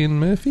Cillian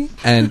Murphy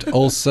and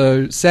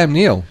also Sam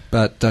Neill,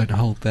 but don't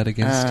hold that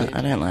against it.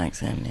 I don't like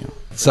Sam Neill.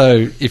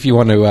 So if you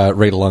want to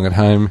read along at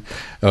home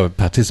or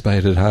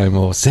participate at home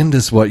or send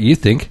us what you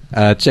think,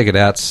 check it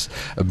out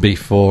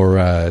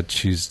before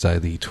Tuesday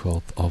the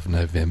 12th of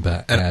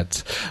November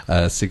at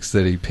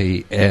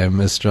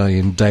 6:30pm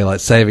Australian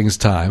Daylight Savings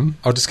Time.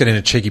 I'll just get in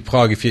a cheeky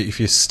plug. If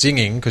you're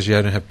stinging because you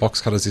don't have box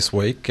cutters this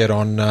week, get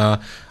on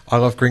I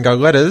Love Gringo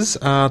Letters.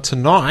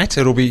 Tonight,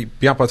 it'll be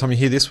up by the time you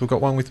hear this. We've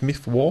got one with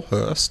Miff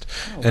Warhurst,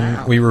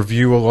 and we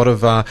review a lot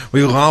of.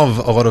 We love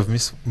a lot of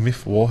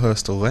Miff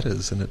Warhurst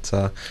letters, and it's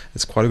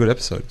quite a good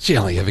episode. She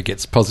only ever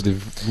gets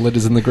positive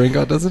letters in the Green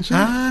Guide, doesn't she?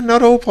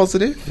 Not all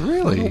positive.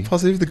 Really? Not all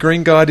positive. The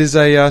Green Guide is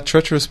a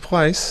treacherous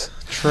place.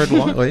 Tread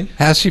lightly.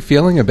 How's she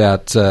feeling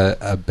about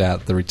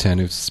the return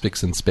of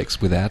Spicks and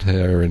Specks without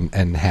her,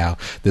 and how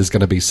there's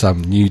going to be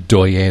some new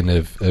doyen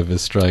of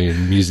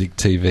Australian music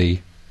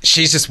TV?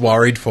 She's just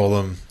worried for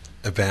them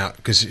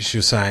because she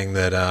was saying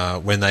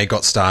that when they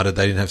got started,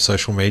 they didn't have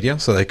social media,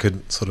 so they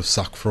could sort of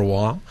suck for a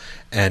while.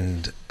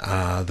 And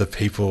the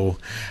people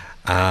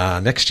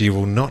next year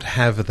will not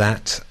have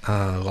that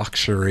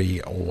luxury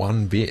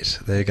one bit.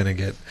 They're going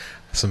to get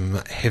some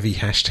heavy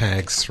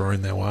hashtags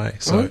thrown their way.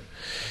 So,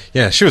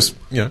 yeah, she was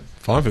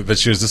fine with it, but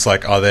she was just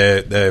like,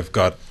 they're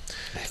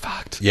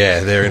fucked. Yeah,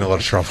 they're in a lot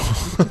of trouble.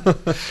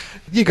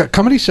 You got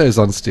comedy shows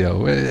on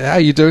still. How are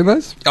you doing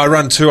those? I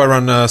run two. I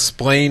run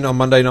Spleen on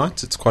Monday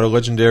nights. It's quite a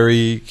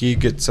legendary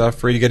gig. It's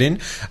free to get in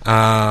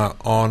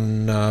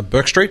on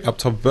Burke Street, up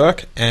top of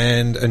Burke,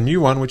 and a new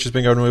one which has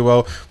been going really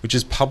well, which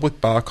is Public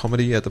Bar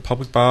Comedy at the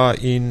Public Bar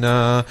in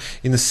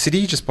the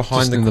city, just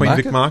behind the Queen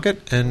Vic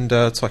Market, and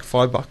it's like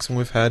 $5, and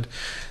we've had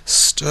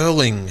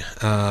sterling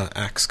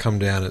acts come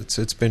down.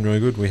 It's been really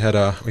good. We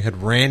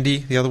had Randy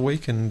the other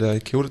week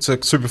and killed it. It's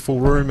a super full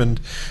room, and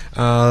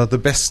the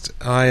best.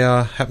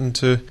 I happen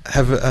to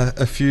have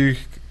a few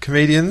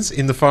comedians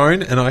in the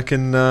phone, and I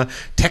can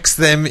text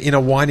them in a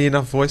whiny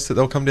enough voice that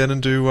they'll come down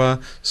and do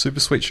super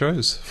sweet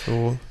shows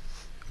for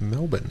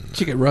Melbourne. Did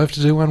you get Rove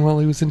to do one while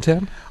he was in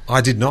town?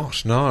 I did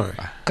not, no.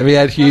 Have you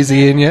had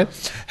Hughesy in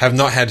yet? Have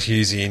not had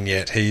Hughesy in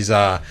yet. He's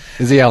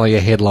Is he only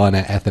a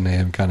headliner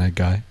Athenaeum kind of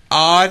guy?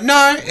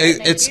 No,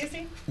 it's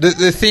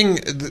the thing.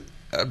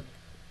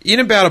 In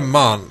about a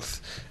month,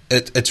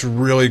 it's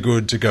really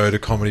good to go to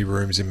comedy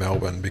rooms in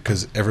Melbourne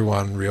because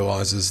everyone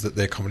realises that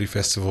their comedy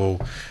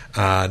festival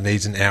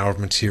needs an hour of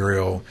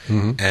material,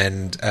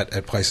 and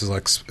at places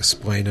like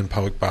Spleen and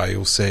Public Bar,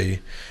 you'll see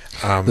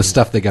the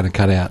stuff they're going to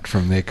cut out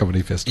from their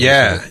comedy festival.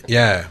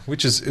 Yeah,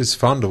 which is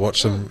fun to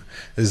watch them.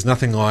 There's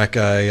nothing like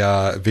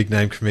a big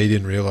name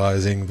comedian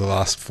realising the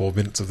last 4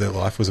 minutes of their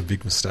life was a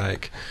big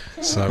mistake.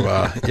 So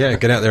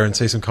get out there and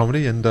see some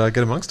comedy and get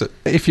amongst it.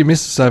 If you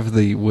missed us over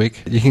the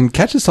week, you can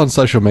catch us on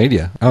social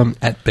media. I'm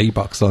at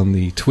Bbox on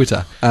the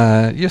Twitter.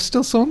 You're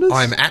still Saunders?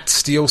 I'm at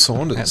Steele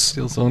Saunders. At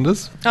Steele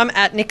Saunders. I'm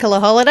at Nicola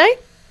Holiday.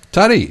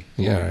 Tuddy.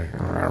 Yeah.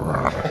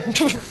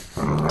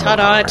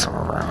 Tuddite.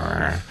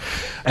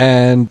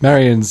 And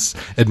Marion's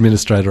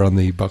administrator on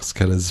the Box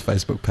Cutters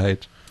Facebook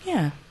page.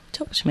 Yeah,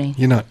 talk to me.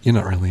 You're not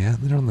really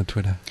out there on the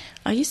Twitter.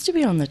 I used to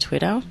be on the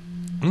Twitter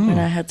when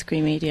I had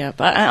Screen Media,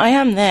 but I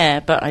am there.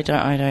 But I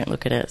don't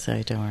look at it,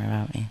 so don't worry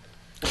about me.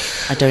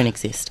 I don't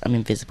exist. I'm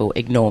invisible.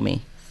 Ignore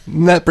me.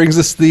 And that brings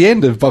us to the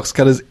end of Box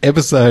Cutters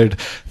episode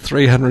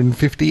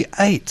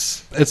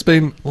 358. It's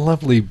been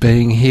lovely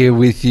being here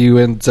with you,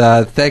 and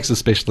thanks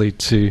especially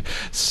to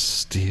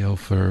Steele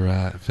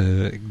for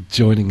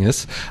joining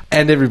us,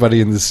 and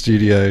everybody in the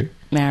studio.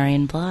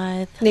 Marion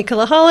Blythe.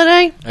 Nicola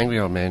Holiday. Angry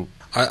Old Man.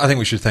 I think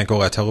we should thank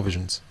all our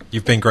televisions.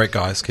 You've been great,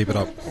 guys. Keep it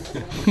up.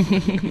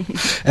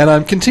 And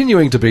I'm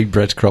continuing to be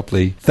Brett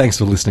Cropley. Thanks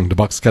for listening to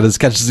Box Cutters.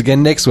 Catch us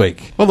again next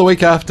week, or the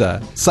week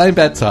after. Same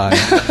bad time.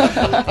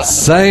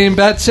 Same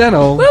bad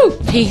channel. Woo!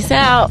 Peace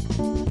out.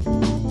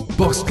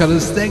 Box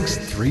Cutters thanks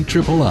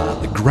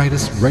 3RRR, the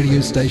greatest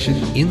radio station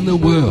in the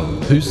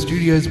world, whose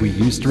studios we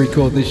used to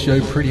record this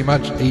show pretty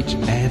much each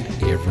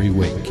and every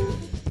week.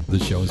 The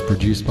show is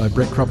produced by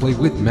Brett Cropley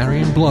with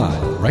Marion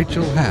Blythe,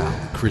 Rachel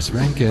Howe, Chris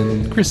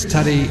Rankin, Chris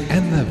Tuddy,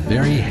 and the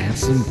very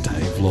handsome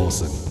Dave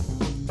Lawson.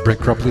 Brett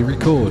Cropley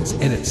records,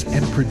 edits,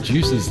 and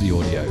produces the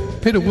audio.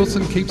 Peter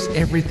Wilson keeps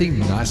everything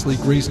nicely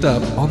greased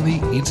up on the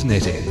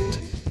internet end.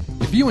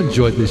 If you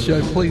enjoyed this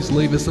show, please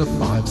leave us a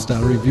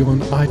 5-star review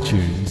on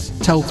iTunes.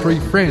 Tell 3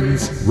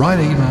 friends, write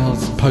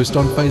emails, post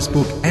on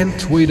Facebook, and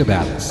tweet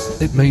about us.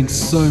 It means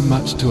so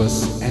much to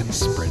us and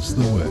spreads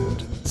the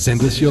word.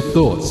 Send us your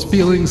thoughts,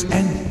 feelings,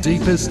 and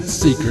deepest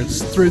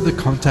secrets through the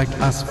Contact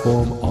Us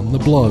form on the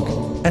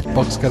blog at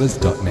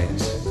boxcutters.net.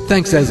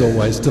 Thanks as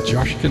always to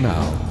Josh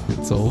Canal.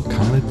 It's all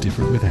kind of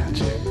different without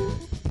you.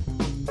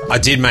 I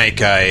did make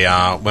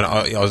when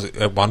I was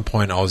at one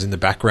point I was in the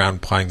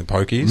background playing the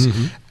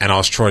pokies, and I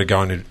was trying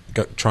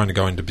to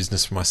go into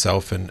business for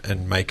myself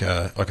and make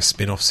a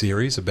spin-off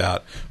series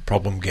about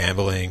problem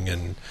gambling,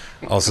 and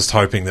I was just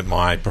hoping that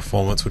my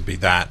performance would be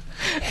that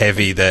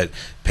heavy that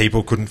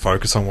people couldn't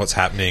focus on what's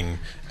happening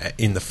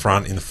in the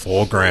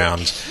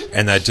foreground,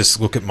 and they'd just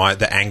look at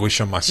the anguish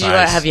on my face. Do you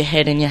have your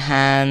head in your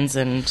hands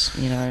and,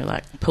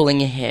 pulling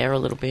your hair a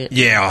little bit?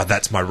 Yeah,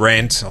 that's my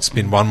rent. I'll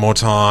spin one more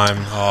time.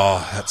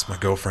 Oh, that's my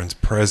girlfriend's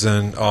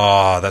present.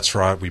 Oh, that's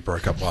right, we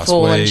broke up last week.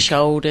 Fallen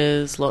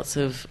shoulders, lots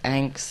of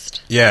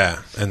angst.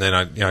 Yeah, and then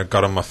I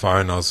got on my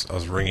phone. I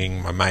was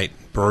ringing my mate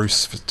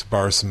Bruce to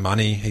borrow some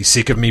money. He's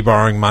sick of me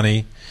borrowing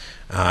money.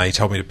 He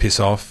told me to piss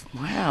off.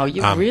 Wow,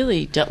 you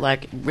really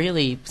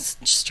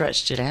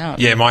stretched it out.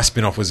 Yeah, my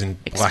spin-off was in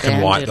black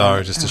and white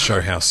though, just to show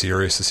how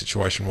serious the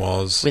situation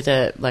was. With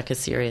a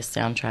serious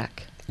soundtrack.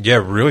 Yeah,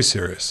 really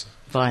serious.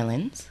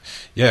 Violins.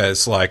 Yeah, it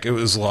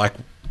was like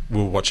we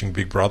were watching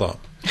Big Brother.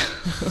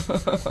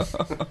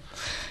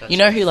 You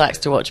know who likes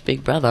to watch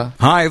Big Brother?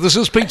 Hi, this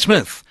is Pete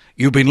Smith.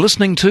 You've been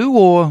listening to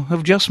or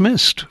have just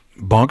missed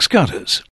Box Cutters.